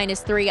Football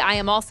 -3. I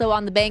am also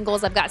on the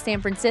Bengals. I've got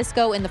San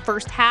Francisco in the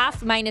first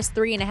half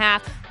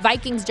 -3.5.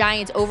 Vikings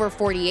Giants over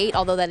 48,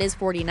 although that is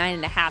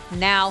 49.5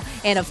 now.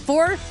 And a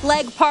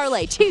 4-leg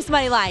parlay: Chiefs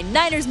money line,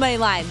 Niners money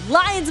line,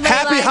 Lions money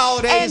line, happy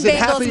holidays and Bengals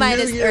happy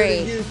New Year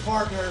to you,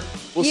 partner.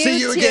 We'll see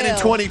you again in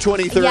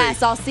 2023.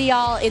 Yes, I'll see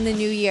y'all in the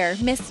new year.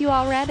 Miss you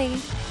already.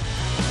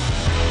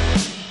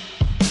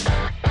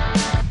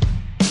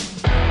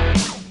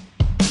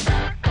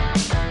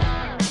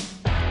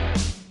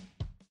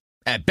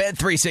 At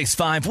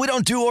Bet365, we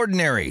don't do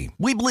ordinary.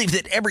 We believe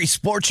that every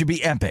sport should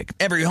be epic.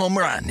 Every home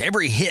run,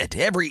 every hit,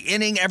 every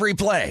inning, every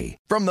play.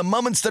 From the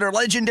moments that are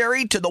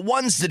legendary to the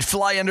ones that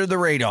fly under the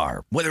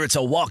radar. Whether it's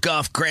a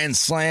walk-off grand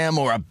slam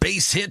or a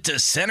base hit to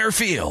center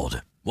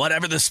field.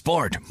 Whatever the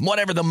sport,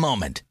 whatever the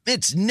moment.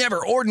 It's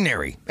never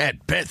ordinary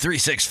at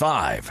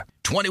Bet365.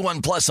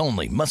 21 plus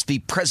only. Must be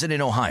present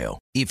in Ohio.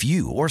 If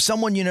you or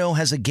someone you know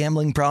has a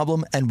gambling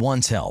problem and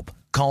wants help,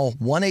 call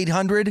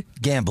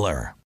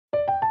 1-800-GAMBLER.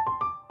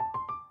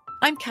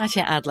 I'm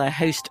Katya Adler,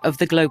 host of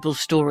The Global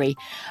Story.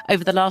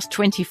 Over the last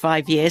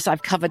 25 years,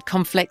 I've covered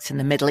conflicts in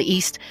the Middle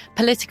East,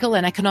 political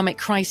and economic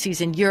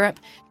crises in Europe,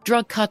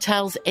 drug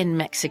cartels in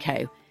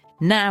Mexico.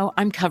 Now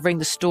I'm covering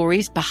the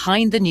stories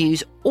behind the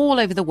news all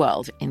over the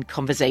world in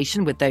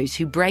conversation with those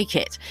who break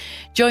it.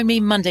 Join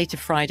me Monday to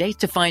Friday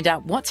to find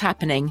out what's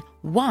happening,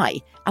 why,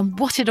 and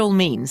what it all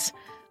means.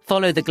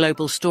 Follow The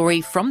Global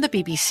Story from the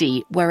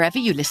BBC wherever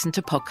you listen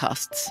to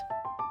podcasts.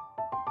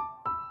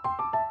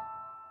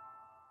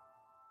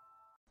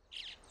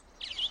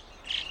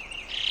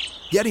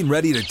 Getting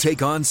ready to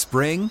take on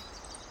spring?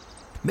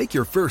 Make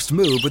your first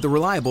move with the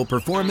reliable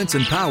performance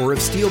and power of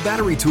Steel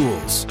battery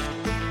tools.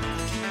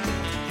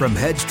 From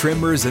hedge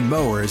trimmers and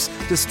mowers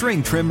to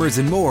string trimmers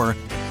and more,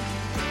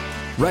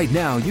 right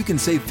now you can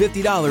save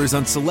 $50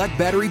 on select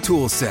battery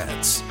tool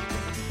sets.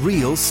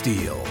 Real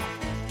Steel.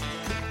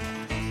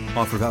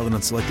 Offer valid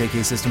on select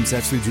AK system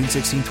sets through June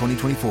 16,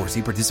 2024.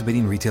 See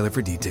participating retailer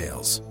for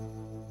details.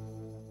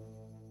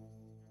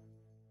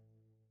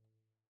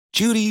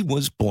 Judy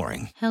was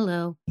boring.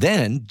 Hello.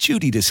 Then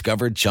Judy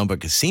discovered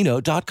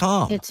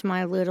ChumbaCasino.com. It's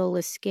my little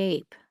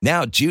escape.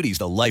 Now Judy's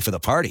the life of the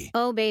party.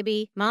 Oh,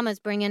 baby, mama's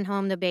bringing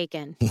home the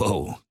bacon.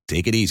 Whoa,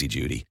 take it easy,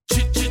 Judy.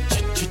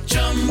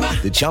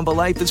 The Chumba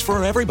life is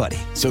for everybody.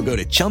 So go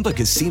to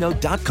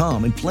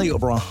ChumbaCasino.com and play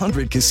over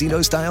 100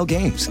 casino-style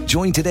games.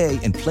 Join today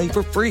and play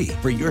for free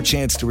for your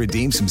chance to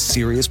redeem some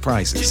serious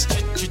prizes.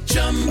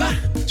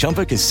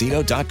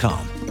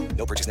 ChumbaCasino.com.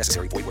 No purchase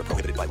necessary. Void where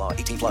prohibited by law.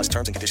 18+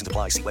 terms and conditions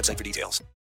apply. See website for details.